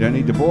home. You don't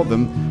need to board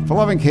them. For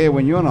loving care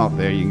when you're not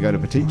there, you can go to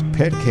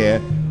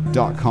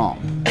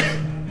petitepetcare.com.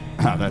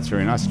 That's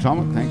very nice,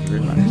 Atomic. Thank you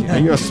very much. Are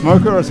you a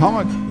smoker,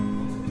 Atomic?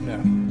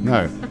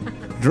 No.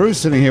 Drew's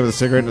sitting here with a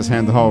cigarette in his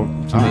hand the whole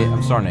time.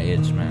 I'm starting to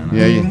itch, man.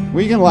 Yeah.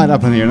 Well, you can light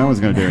up in here. No one's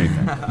going to do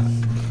anything.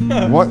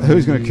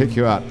 Who's going to kick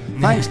you out?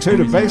 Thanks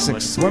to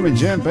Basics Swim and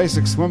Gym.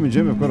 Basics Swim and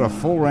Gym have got a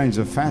full range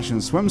of fashion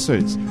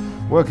swimsuits,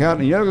 workout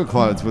and yoga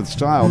clothes with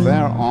style.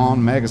 They're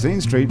on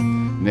Magazine Street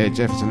near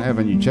Jefferson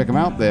Avenue. Check them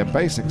out there.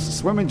 Basics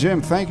Swim and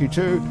Gym. Thank you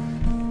to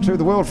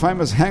the world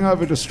famous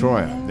Hangover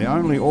Destroyer, the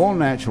only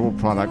all-natural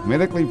product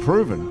medically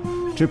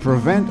proven to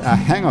prevent a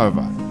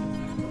hangover.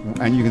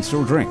 And you can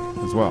still drink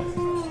as well.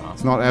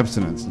 It's not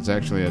abstinence, it's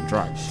actually a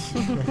drug.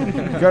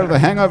 Go to the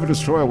Hangover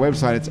Destroyer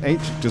website, it's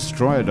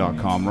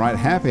hdestroyer.com. Write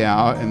happy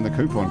hour in the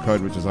coupon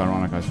code, which is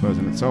ironic, I suppose,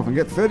 in itself, and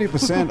get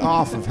 30%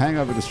 off of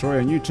Hangover Destroyer,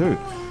 and you too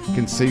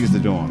can seize the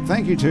dawn.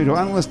 Thank you to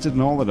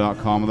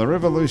unlistednola.com, the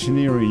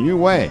revolutionary new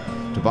way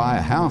to buy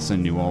a house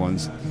in New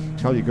Orleans.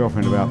 Tell your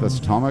girlfriend about this,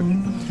 Atomic.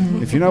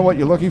 If you know what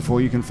you're looking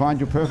for, you can find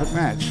your perfect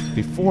match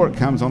before it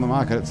comes on the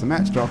market. It's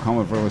thematch.com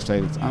of real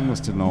estate. It's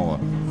Unlisted Nola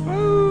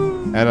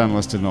at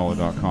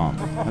unlistednola.com.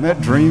 And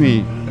that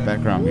dreamy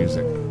background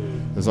music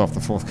is off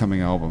the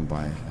forthcoming album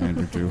by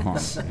Andrew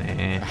Duhon.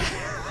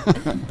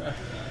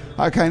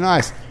 Okay,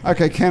 nice.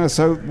 Okay, Kenneth,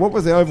 so what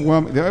was the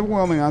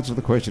overwhelming answer to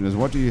the question is,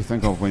 what do you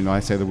think of when I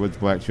say the words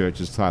Black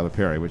Church is Tyler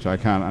Perry, which I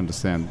can't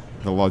understand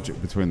the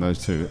logic between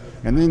those two.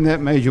 And then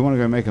that made you want to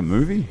go make a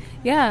movie?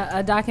 Yeah,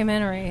 a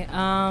documentary.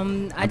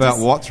 About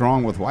what's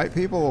wrong with white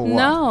people or what?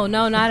 No,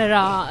 not at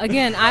all.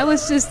 Again, I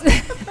was just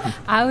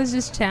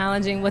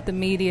challenging what the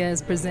media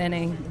is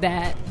presenting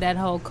that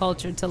whole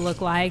culture to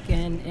look like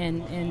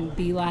and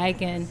be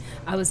like, and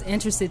I was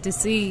interested to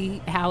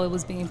see how it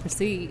was being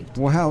perceived.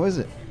 Well, how is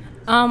it?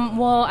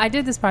 Well, I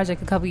did this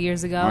project a couple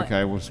years ago.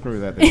 Okay, well, screw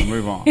that then.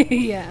 We'll move on.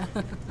 Yeah.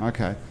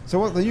 Okay. So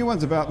what the new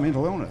one's about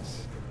mental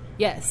illness?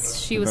 Yes,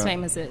 She Was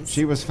Famous is.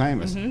 She Was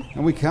Famous. Mm-hmm.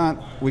 And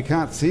we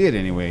can't see it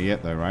anywhere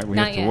yet, though, right? We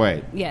Not have to yet.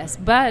 wait. Yes,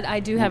 but I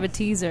do have a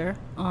teaser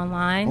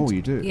online. Oh,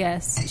 you do?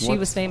 Yes,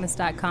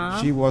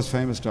 shewasfamous.com.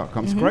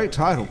 Shewasfamous.com. It's a great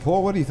title.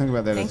 Paul, what do you think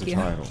about that as a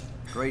title?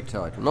 Great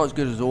title. Not as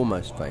good as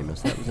Almost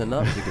Famous. That was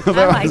another good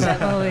I like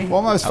that movie.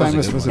 Almost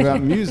Famous was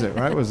about music,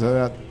 right? Was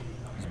it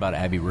about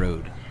Abbey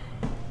Road.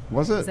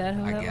 Was it? Is that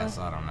who I that guess was?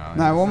 I don't know.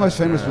 No, Almost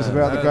Famous was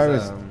about the guy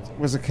was,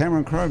 was a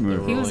Cameron Crowe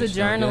movie. He was a Rolling Stone,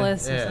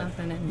 journalist or yeah.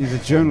 something. He's a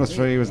journalist.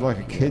 He was like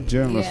a kid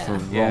journalist Yeah.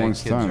 for Yeah, Rolling kid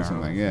Stone or journalist.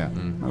 something. Yeah,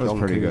 that was John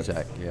pretty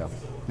Cusack, good. yeah.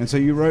 And so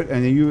you wrote,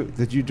 and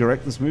did you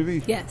direct this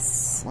movie?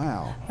 Yes.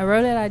 Wow. I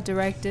wrote it, I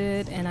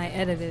directed, and I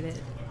edited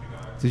it.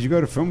 Did you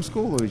go to film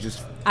school, or you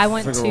just? I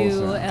went to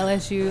figure all this out?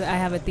 LSU. I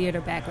have a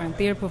theater background,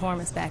 theater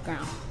performance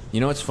background. You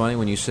know what's funny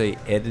when you say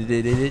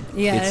edited it?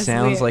 Yeah, it it's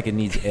sounds weird. like it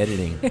needs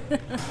editing.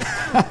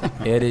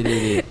 Edited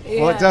it.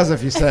 Well, it does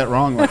if you say it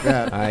wrong like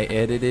that. I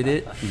edited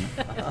it.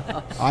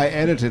 I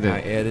edited I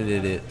it.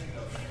 edited it.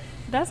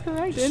 That's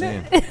correct, Just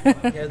isn't saying.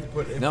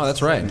 it? No,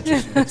 that's right.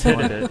 Edited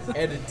it.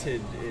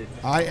 Edited it.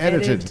 I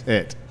edited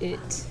it.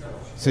 It.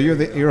 So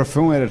you're a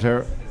film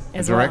editor, a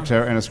As well.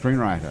 director, and a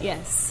screenwriter.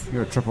 Yes.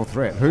 You're a triple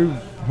threat.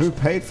 Who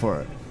paid for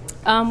it?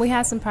 We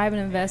had some private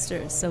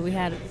investors, so we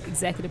had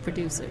executive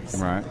producers.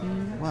 Right.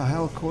 Wow,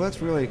 how cool!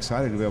 That's really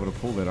exciting to be able to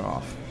pull that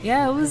off.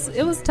 Yeah, it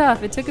was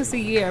tough. It took us a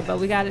year, but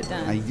we got it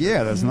done.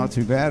 Yeah, that's not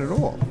too bad at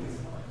all.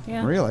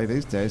 Yeah. Really,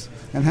 these days.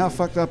 And how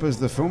fucked up is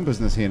the film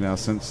business here now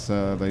since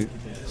they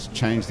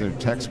changed their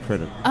tax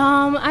credit?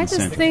 I just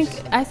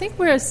incentives? I think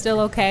we're still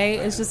okay.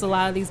 It's just a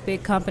lot of these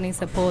big companies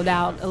have pulled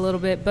out a little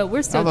bit, but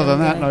we're still Other than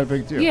doing that, good. no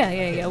big deal.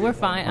 Yeah, we're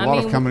fine. A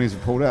lot of companies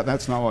have pulled out.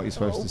 That's not what you're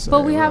supposed to say.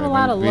 But we have a really.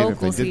 lot of Be it if they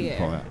locals didn't here.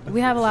 pull out.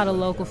 We have a lot of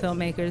local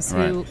filmmakers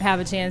who Right. have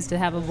a chance to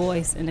have a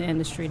voice in the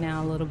industry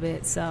now a little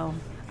bit. So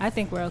I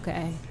think we're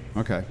okay.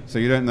 Okay, so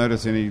you don't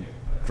notice any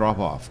drop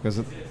off because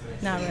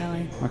Not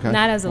really. okay,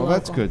 Not as a well, local.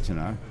 that's good to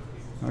know.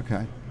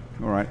 Okay,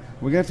 all right,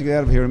 we're going to have to get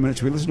out of here in a minute.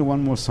 Should we listen to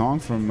one more song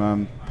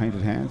from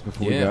Painted Hands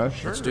before we Yeah, go?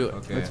 let's do it.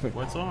 Okay. Let's pick-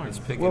 What song? Let's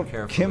pick Well, it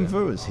carefully. Kim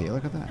Vu is here.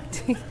 Look at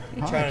that.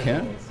 Hi,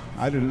 Kim.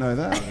 I didn't know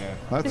that.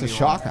 That's a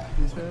shocker.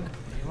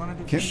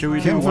 Kim, Should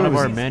we Kim do one Vu of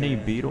is- our many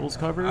Beatles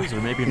covers,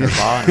 or maybe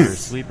Nirvana or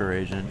Sleeper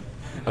Agent?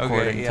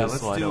 According Okay, yeah, to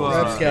let's Slido do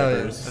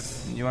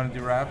Rapscallions. You want to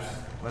do raps?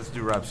 Let's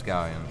do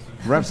Rapscallions.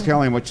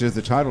 Rapscallion, which is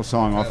the title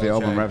song off the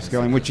album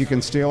Rapscallion, which you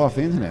can steal off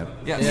the internet.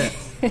 Yeah.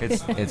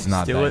 It's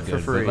not Steal that it for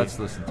good, free. but let's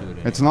listen to it.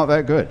 Anyway. It's not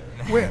that good.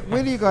 Where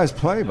do you guys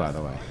play, by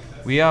the way?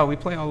 We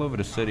play all over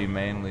the city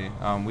mainly.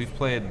 We've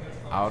played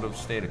out of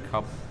state a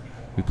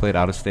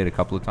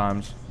couple of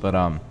times, but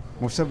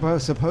Well,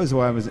 suppose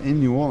I was in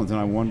New Orleans and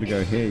I wanted to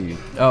go hear you.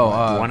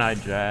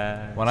 One-Eyed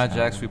Jacks. One-Eyed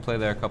Jacks, we play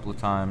there a couple of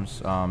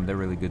times. They're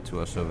really good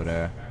to us over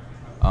there.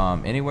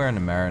 Anywhere in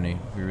the Marigny,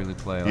 we really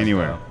play.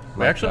 Anywhere.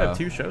 We actually have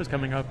 2 shows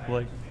coming up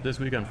like this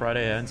week on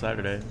Friday and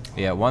Saturday.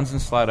 Yeah, one's in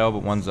Slidell,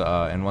 but one's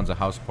a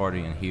house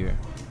party in here.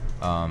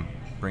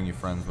 Bring your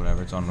friends,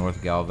 whatever. It's on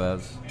North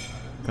Galvez.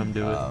 Come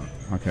do it.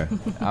 Okay.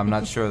 I'm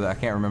not sure I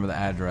can't remember the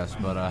address,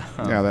 but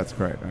Yeah, that's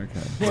great.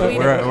 Okay.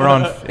 we're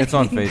on. It's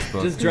on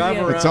Facebook. Just drive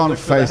Yeah. around. It's on look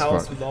for the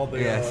house Facebook. with all the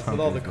it's on with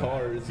all the Facebook.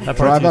 cars. That part's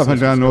Drive up useless and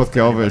down for North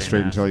anybody Galvez Street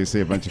now. until you see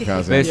a bunch of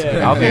cars. Basically,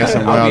 Yeah. I'll be Hear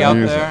some loud out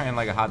music. there in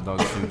like a hot dog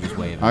suit, just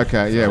waving.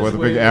 Okay, yeah, with a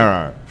big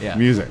arrow. Yeah.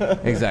 Music.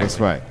 Exactly. This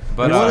way.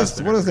 But, what does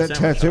that sandwich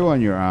tattoo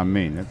on your arm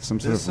mean? It's some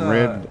sort This, of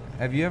red.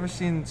 Have you ever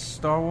seen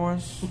Star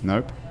Wars?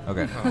 Nope.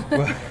 Okay.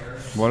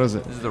 What is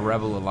it? This is the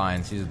Rebel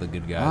Alliance. These are the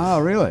good guys. Oh,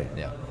 really?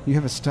 Yeah. You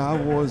have a Star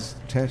Wars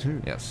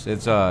tattoo? Yes.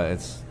 It's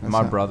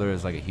my not- brother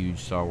is like a huge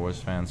Star Wars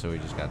fan, so we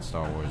just got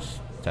Star Wars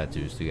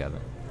tattoos together.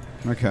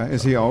 Okay.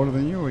 Is he older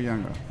than you or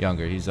younger?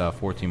 Younger. He's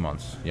 14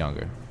 months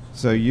younger.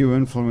 So you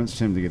influenced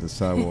him to get a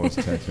Star Wars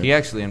tattoo? He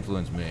actually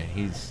influenced me.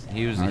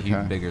 He was a Okay.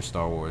 huge, bigger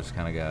Star Wars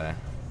kind of guy.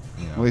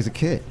 You know, Well, he's a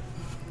kid.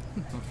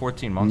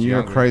 14 And months you're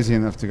younger. crazy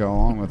enough to go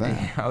along with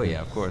that. Oh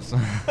yeah, of course.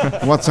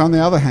 What's on the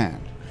other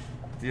hand?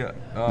 Yeah.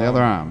 The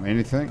other arm?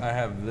 Anything? I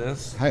have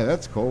this. Hey,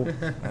 that's cool.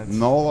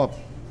 Nola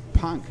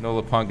Punk.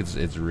 Nola Punk.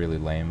 It's really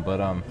lame, but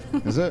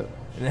Is it?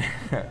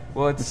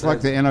 well, It's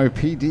like the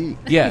NOPD.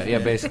 yeah,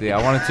 basically.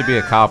 I wanted to be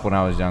a cop when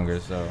I was younger,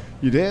 so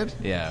You did?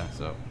 yeah,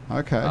 so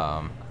Okay.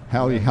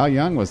 How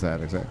young was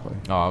that exactly?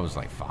 Oh, I was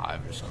like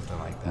 5 or something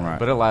like that. Right.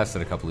 But it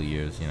lasted a couple of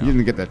years, you know. You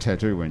didn't get that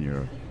tattoo when you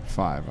were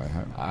 5, I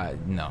hope.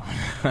 No,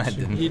 I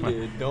didn't. He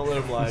did. Don't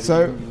let him lie. to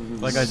So, you.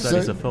 Like I said, so-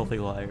 he's a filthy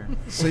liar.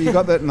 So you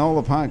got that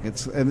Nola Punk.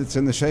 It's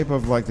in the shape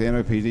of like the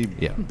NOPD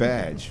Yeah.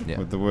 badge Yeah.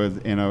 with the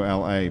word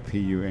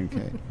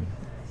NOLAPUNK.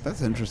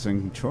 That's an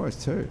interesting choice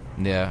too.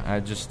 Yeah, I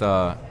just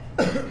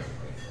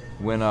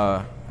when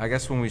I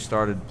guess when we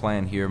started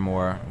playing here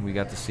more, we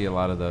got to see a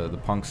lot of the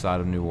punk side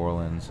of New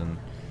Orleans, and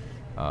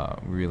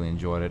we really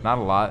enjoyed it. Not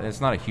a lot.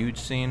 It's not a huge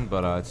scene,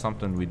 but it's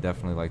something we'd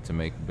definitely like to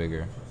make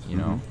bigger. You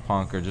know,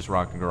 punk or just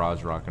rock and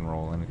garage, rock and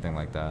roll, anything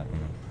like that. You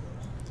know.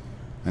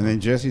 And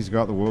then Jesse's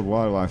got the World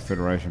Wildlife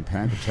Federation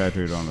panther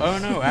tattooed on it. Oh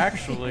no,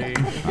 actually,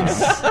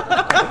 What's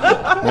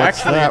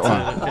actually that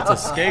one? it's a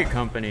skate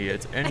company.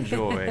 It's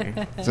Enjoy.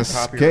 It's a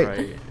Copyright.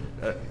 skate.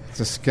 It's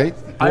a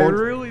skateboard. I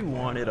really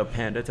wanted a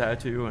panda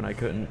tattoo, and I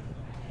couldn't,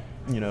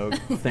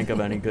 think of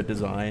any good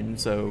design.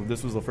 So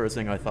this was the first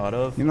thing I thought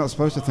of. You're not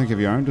supposed to think of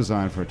your own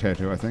design for a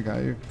tattoo, I think,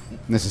 are you?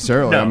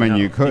 Necessarily. No, I mean, no,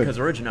 you could. because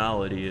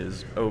originality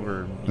is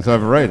over. It's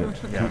overrated.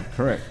 Yeah.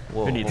 Correct.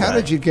 Who needs How that?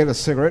 did you get a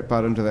cigarette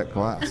butt into that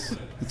glass?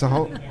 It's a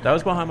whole. That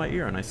was behind my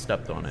ear, and I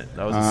stepped on it.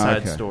 That was a Ah, sad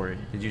okay. story.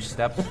 Did you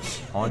step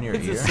on your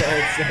It's a ear?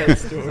 sad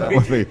story. That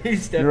would be, He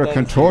stepped you're a on-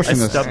 I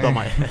contortionist. stepped on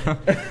my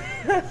head.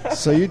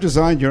 So you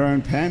designed your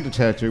own panda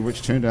tattoo,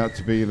 which turned out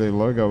to be the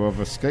logo of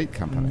a skate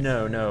company.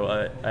 No.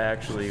 I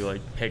actually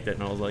picked it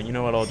and I was like, you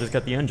know what? I'll just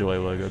get the Enjoy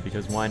logo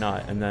because why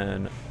not? And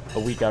then a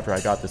week after I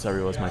got this, I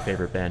realized my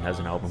favorite band has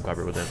an album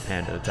cover with a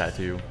panda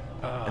tattoo,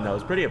 and that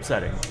was pretty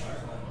upsetting.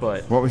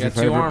 But What was your got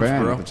two favorite arms,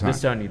 band bro. at the time?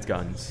 This Town Needs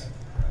Guns.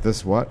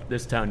 This what?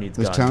 This Town Needs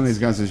This Guns. Town Needs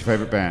Guns is your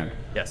favorite band.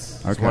 Yes.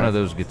 Okay. It's one of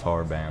those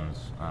guitar bands.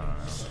 I don't know.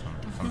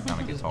 Some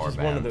kind of guitar Just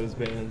band. one of those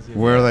bands. Yeah.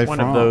 Where are they One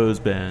from? of those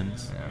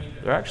bands. Yeah.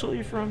 They're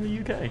actually from the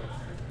UK.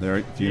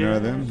 Do you know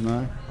them?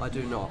 No? I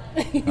do not.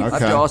 Okay. I have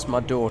to ask my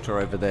daughter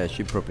over there.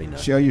 She probably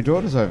knows. Your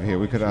daughter's over here.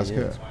 We could ask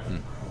her.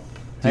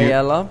 Hey, you-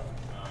 Ella.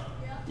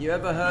 You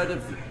ever heard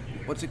of,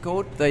 what's it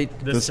called?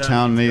 This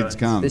Town Needs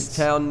Guns. This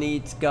Town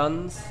Needs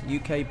Guns,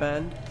 UK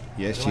band?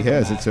 Yes, she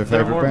has. It's her They're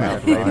favorite more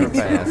band. Favorite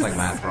band. It's like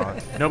math rock.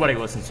 Nobody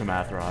listens to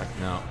math rock.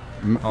 No.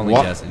 Only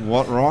what, Jesse.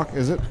 what rock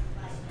is it?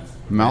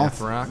 Mouth?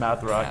 rock.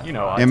 Math rock, you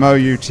know. I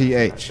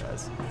M-O-U-T-H.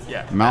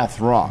 Yeah. Mouth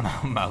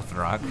rock. Mouth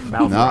rock.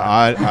 Mouth No,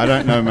 rock. I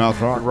don't know mouth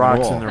rock at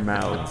Rocks all. in their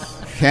mouths.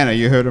 Kenna,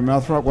 you heard of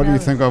mouth rock? What do you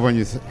No. think of when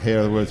you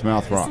hear the words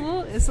mouth It's rock?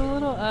 it's a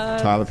little.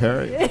 Tyler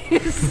Perry?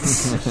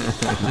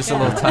 Just a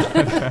little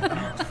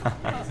time.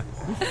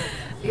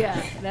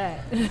 Yeah, that.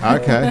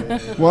 Okay.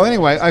 Well,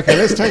 anyway, okay.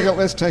 Let's take a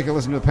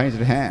listen to the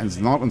Painted Hands.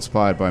 Not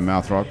inspired by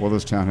mouth rock. Well,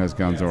 this town has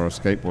guns or a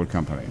skateboard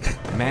company.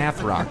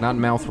 Math rock, not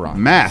mouth rock.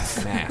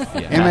 Math. Math,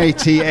 yeah.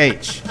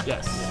 M-A-T-H.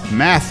 Yes.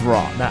 Math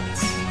rock.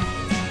 Maths.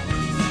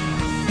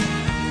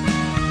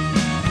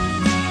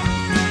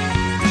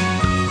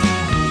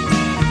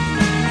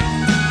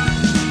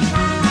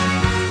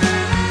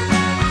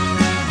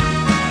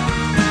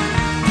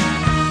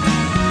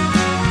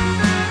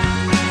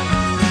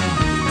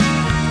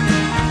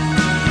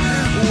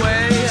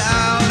 Way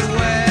out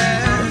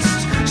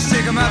west,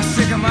 stick 'em up,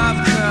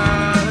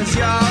 'cause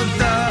you're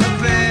the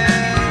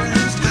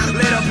best.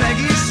 Little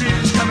Peggy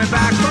Sue's coming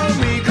back for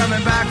me,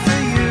 coming back for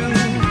you.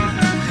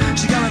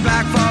 She coming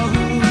back for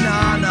who?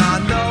 Nah,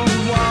 no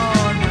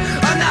one.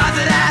 Oh,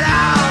 nothing at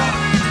all.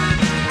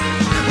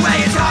 When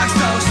you talk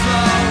so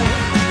slow,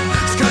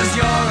 it's 'cause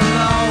you're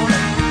alone.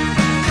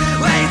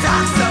 When you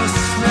talk so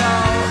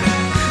slow,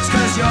 it's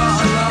 'cause you're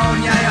alone.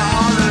 Yeah, you're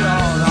all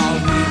alone. All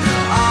we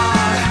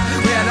are,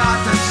 we are not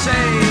the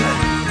same.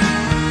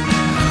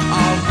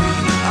 All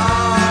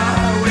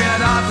we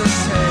are not the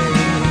same.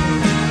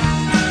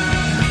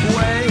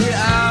 Way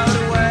out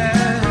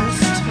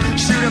west,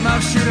 shoot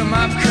 'em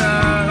up,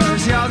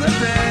 'cause you're the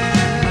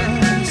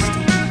best.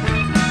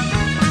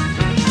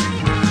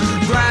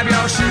 Grab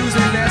your shoes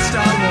and let's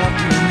start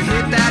walking.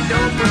 Hit that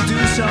dope and do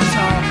some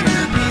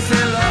talking. Peace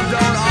and love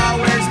don't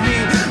always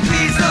mean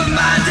peace of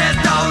mind. Just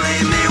don't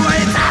leave me when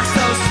you talk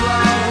so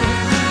slow.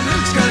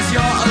 It's 'cause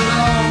you're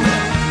alone.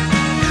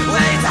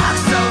 When you talk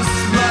so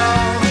slow,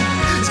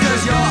 it's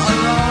 'cause you're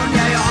alone.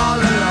 Yeah, you're all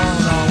alone.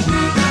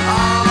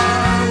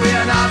 All we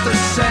are not the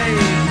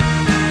same.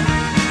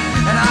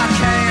 And I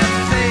can't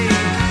think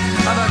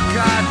of a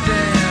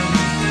goddamn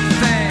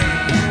thing.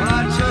 When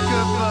I took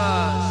a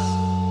bus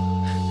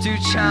to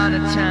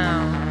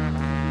Chinatown,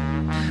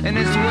 and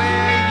it's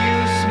where you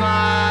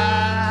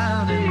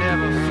smiled and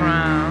never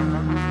frowned.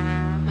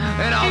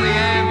 And all the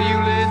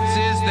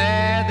ambulances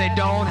there, they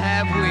don't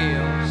have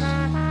wheels.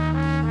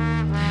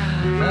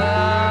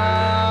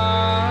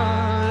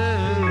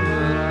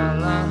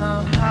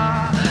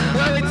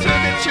 Well, we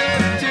took a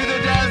trip to the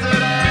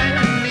desert,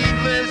 and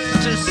needless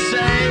to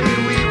say,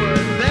 we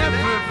were there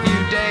for a few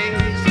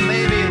days,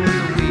 maybe it was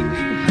a week.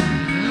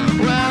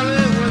 Well,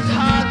 it was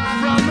hot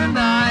from the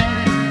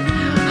night,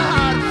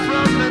 hot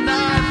from the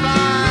night.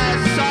 I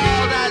saw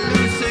that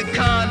lucid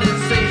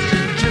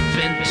condensation drip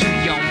into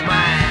your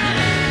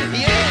mind.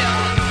 Yeah.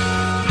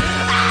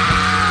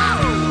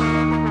 Ow!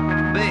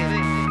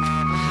 Baby.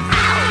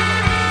 Ow!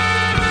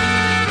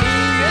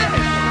 Yeah.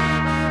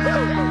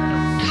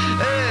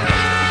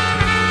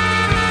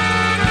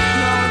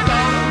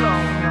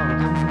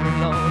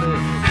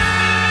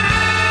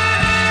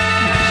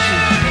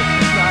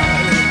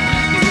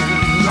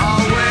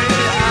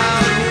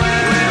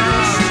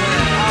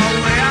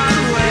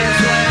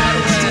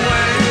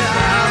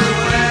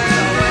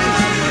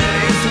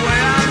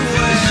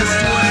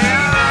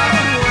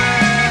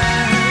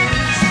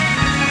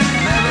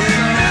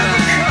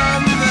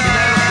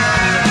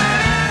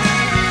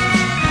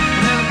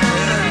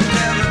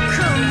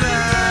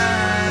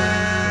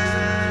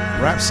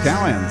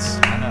 Rapscallions.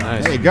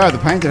 Nice. There you go. The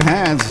Painted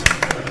Hands.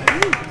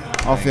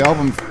 Off the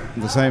album,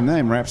 the same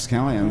name,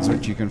 Rapscallions,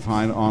 which you can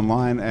find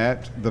online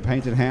at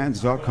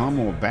thepaintedhands.com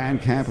or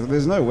Bandcamp.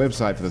 There's no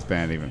website for this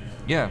band even.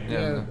 Yeah.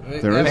 There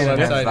is?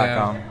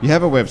 Paintedhands.com. You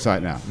have a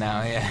website now.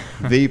 Now, yeah.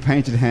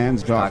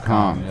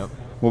 thepaintedhands.com. Yep.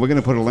 Well, we're going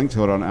to put a link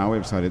to it on our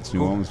website. It's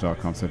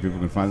neworleans.com, so people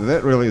can find it.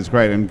 That really is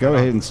great. And go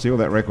ahead and steal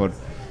that record.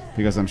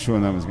 because I'm sure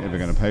no one's ever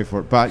going to pay for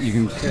it. But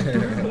you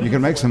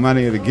can make some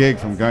money at a gig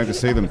from going to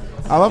see them.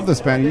 I love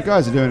this band. You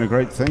guys are doing a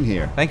great thing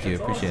here. Thank you.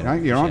 Appreciate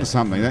it. You're onto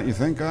something, don't you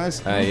think,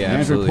 guys? Yeah, Andrew,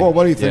 absolutely. Paul,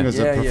 what do you think as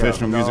a Yeah,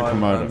 professional No, music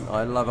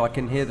promoter? I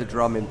can hear the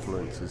drum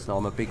influences.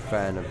 I'm a big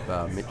fan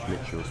of Mitch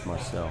Mitchell's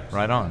myself.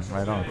 Right on.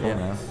 Cool, Yeah.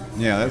 man.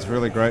 Yeah, that's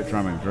really great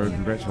drumming. Very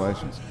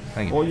congratulations.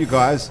 Thank you. All you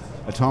guys,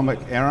 Atomic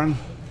Aaron,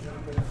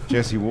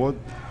 Jesse Ward,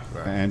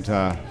 and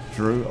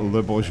Drew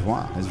Le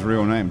Bourgeois, his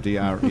real name,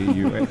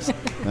 D-R-E-U-X.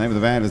 The name of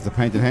the band is The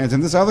Painted Hands.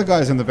 And this other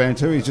guy's in the band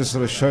too. He just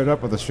sort of showed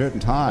up with a shirt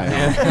and tie.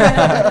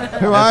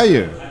 Who are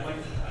you?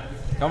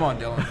 Come on,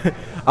 Dylan.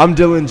 I'm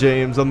Dylan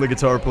James. I'm the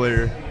guitar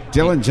player.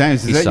 Dylan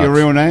James. Is He that your sucks.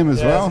 real name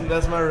as well?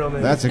 That's my real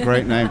name. That's a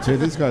great name too.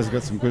 These guys have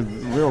got some good,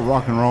 real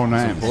rock and roll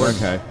names.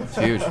 Okay. It's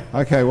huge.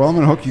 Okay, well, I'm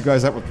going to hook you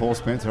guys up with Paul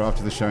Spencer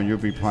after the show, and you'll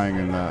be playing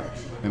in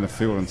the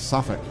field in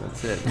Suffolk.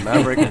 That's it.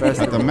 Maverick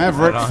Festival. At the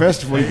Maverick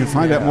Festival. You can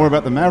find out more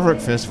about the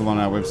Maverick Festival on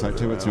our website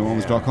too. It's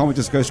neworleans.com. We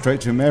just go straight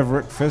to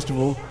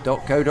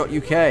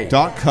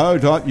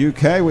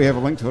maverickfestival.co.uk. We have a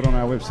link to it on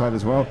our website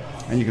as well.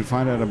 And you can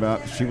find out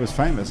about She Was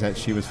Famous at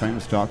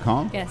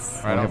shewasfamous.com. Yes.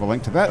 We have a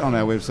link to that on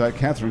our website.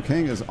 Catherine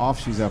King is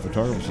off. She's our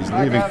photographer. She's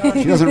leaving.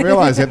 She doesn't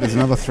realize yet there's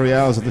another 3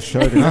 hours of the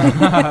show to go.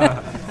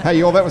 Hey,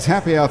 y'all, that was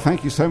Happy Hour.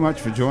 Thank you so much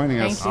for joining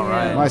us. Thank you. All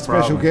right, My no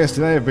special problem. guests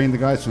today have been the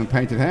guys from the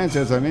Painted Hands.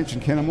 As I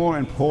mentioned, Ken Moore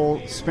and Paul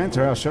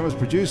Spencer. Our show is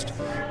produced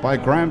by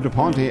Graham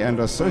DePonte and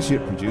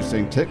associate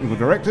producing, technical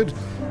directed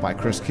by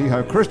Chris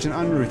Kehoe. Christian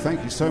Unruh,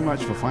 thank you so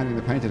much for finding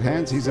the Painted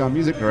Hands. He's our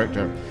music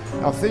director.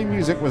 Our theme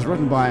music was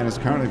written by and is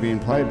currently being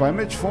played by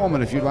Mitch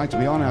Foreman. If you'd like to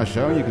be on our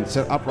show, you can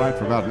sit upright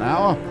for about an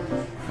hour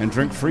and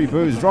drink free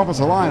booze. Drop us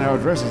a line. Our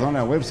address is on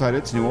our website,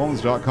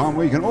 itsneworleans.com,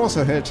 where you can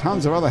also hear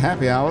tons of other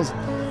happy hours,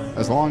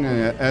 as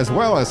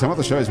well as some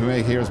other shows we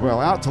make here as well.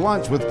 Out to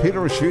Lunch with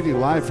Peter Raschuti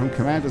live from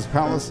Commander's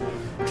Palace.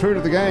 True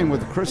to the Game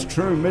with Chris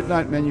True.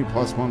 Midnight Menu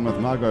 +1 with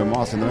Margot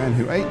Moss and the Man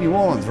Who Ate New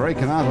Orleans. Ray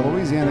Canada,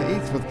 Louisiana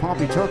Eats with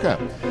Poppy Tucker.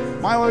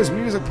 Milo's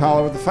Music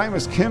Parlor with the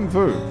famous Kim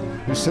Vu,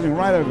 who's sitting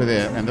right over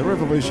there. And The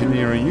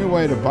Revolutionary, new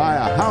way to buy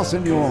a house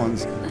in New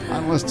Orleans,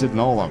 unlisted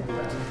NOLA.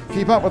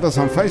 Keep up with us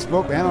on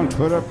Facebook and on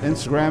Twitter,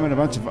 Instagram, and a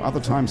bunch of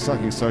other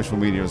time-sucking social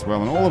media as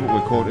well. And all of it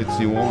we're called It's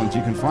New Orleans.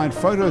 You can find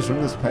photos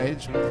from this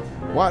page.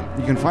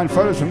 You can find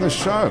photos from this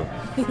show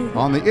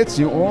on the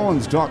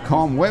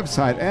itsneworleans.com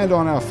website and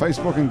on our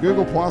Facebook and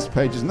Google Plus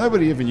pages.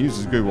 Nobody even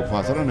uses Google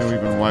Plus. I don't know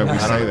even why we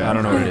say that. I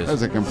don't know what it is.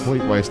 That's a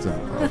complete waste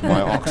of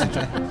my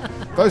oxygen.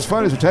 Those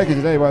photos were taken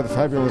today by the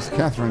fabulous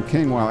Catherine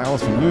King while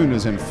Alison Moon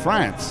is in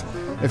France.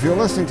 If you're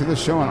listening to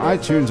this show on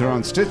iTunes or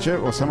on Stitcher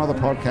or some other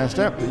podcast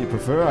app that you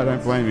prefer, I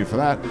don't blame you for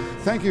that.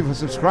 Thank you for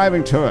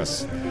subscribing to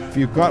us. If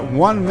you've got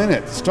 1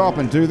 minute, stop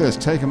and do this.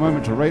 Take a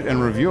moment to rate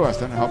and review us.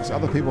 That helps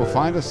other people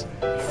find us.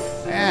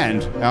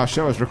 And our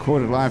show is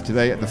recorded live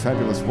today at the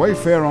fabulous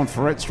Wayfair on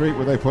Ferret Street,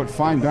 where they put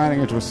fine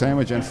dining into a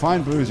sandwich and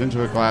fine booze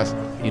into a glass.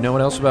 You know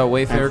what else about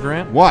Wayfair,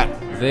 Grant? What?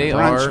 They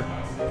Brunch.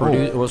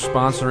 are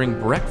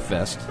sponsoring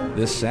Breakfast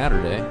this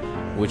Saturday,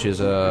 which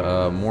is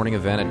a morning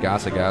event at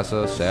Gasa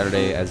Gasa.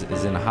 Saturday is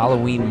in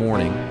Halloween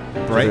morning.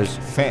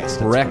 Breakfast.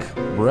 Breakfast.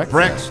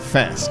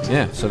 Breakfast.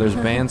 Yeah, so there's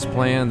bands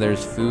playing,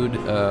 there's food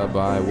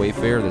by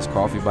Wayfair, there's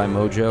coffee by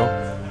Mojo,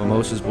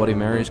 Mimosas, Bloody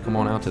Marys. Come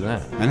on out to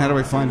that. And how do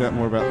we find out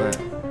more about that?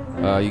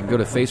 You can go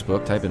to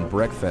Facebook, type in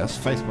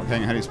Breakfast. Facebook.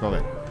 Hang on, how do you spell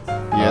that?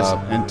 Yes,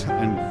 and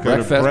go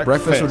Breakfast. to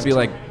Breakfast would be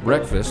like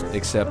breakfast,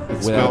 except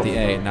It's without spelled- the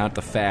A, not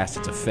the fast.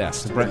 It's a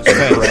fest.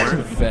 Breakfast.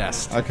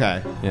 Breakfast.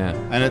 Okay. Yeah.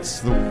 And it's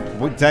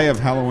the day of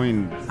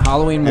Halloween.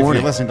 Halloween If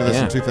morning. you're listening to this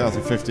Yeah. in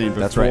 2015, before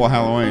That's right.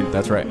 Halloween,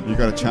 That's right. You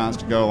got a chance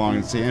to go along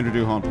and see Andrew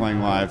Duhon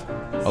playing live,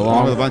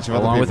 Along with a bunch of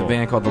other along people. with a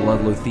band called the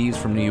Ludlow Thieves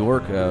from New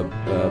York,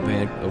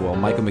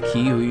 Micah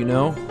McKee, who you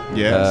know,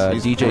 Yes,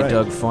 he's DJ great.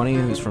 Doug Funny,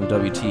 who's from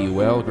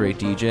WTUL, great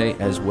DJ,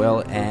 as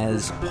well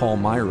as Paul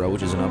Myra,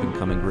 which is an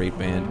up-and-coming great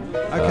band.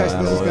 Okay,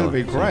 so this is going to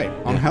be great.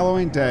 On Yeah.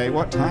 Halloween Day,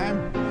 what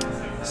time?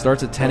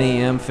 Starts at 10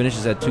 a.m.,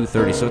 finishes at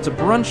 2:30, so it's a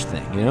brunch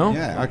thing, you know?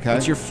 Yeah, okay.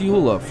 It's your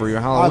fuel up for your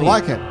I Halloween.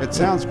 like it. It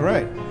sounds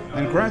great.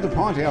 And Grant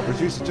DePonte, our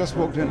producer, just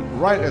walked in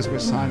right as we're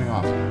signing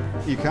off.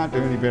 You can't do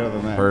any better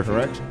than that,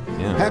 Perfect. correct?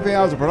 Yeah. Happy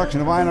Hour is a production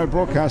of INO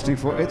Broadcasting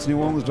for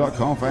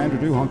itsneworleans.com for Andrew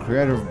Duhon,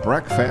 creator of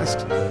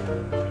Breakfast.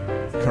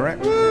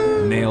 Correct?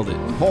 Nailed it.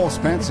 Paul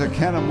Spencer,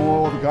 Ken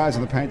Moore, the guys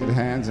in the Painted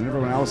Hands, and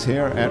everyone else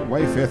here at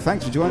Wayfair.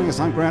 Thanks for joining us.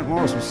 I'm Grant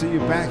Morris. We'll see you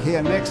back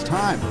here next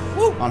time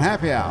on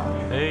Happy Hour.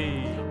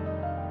 Hey.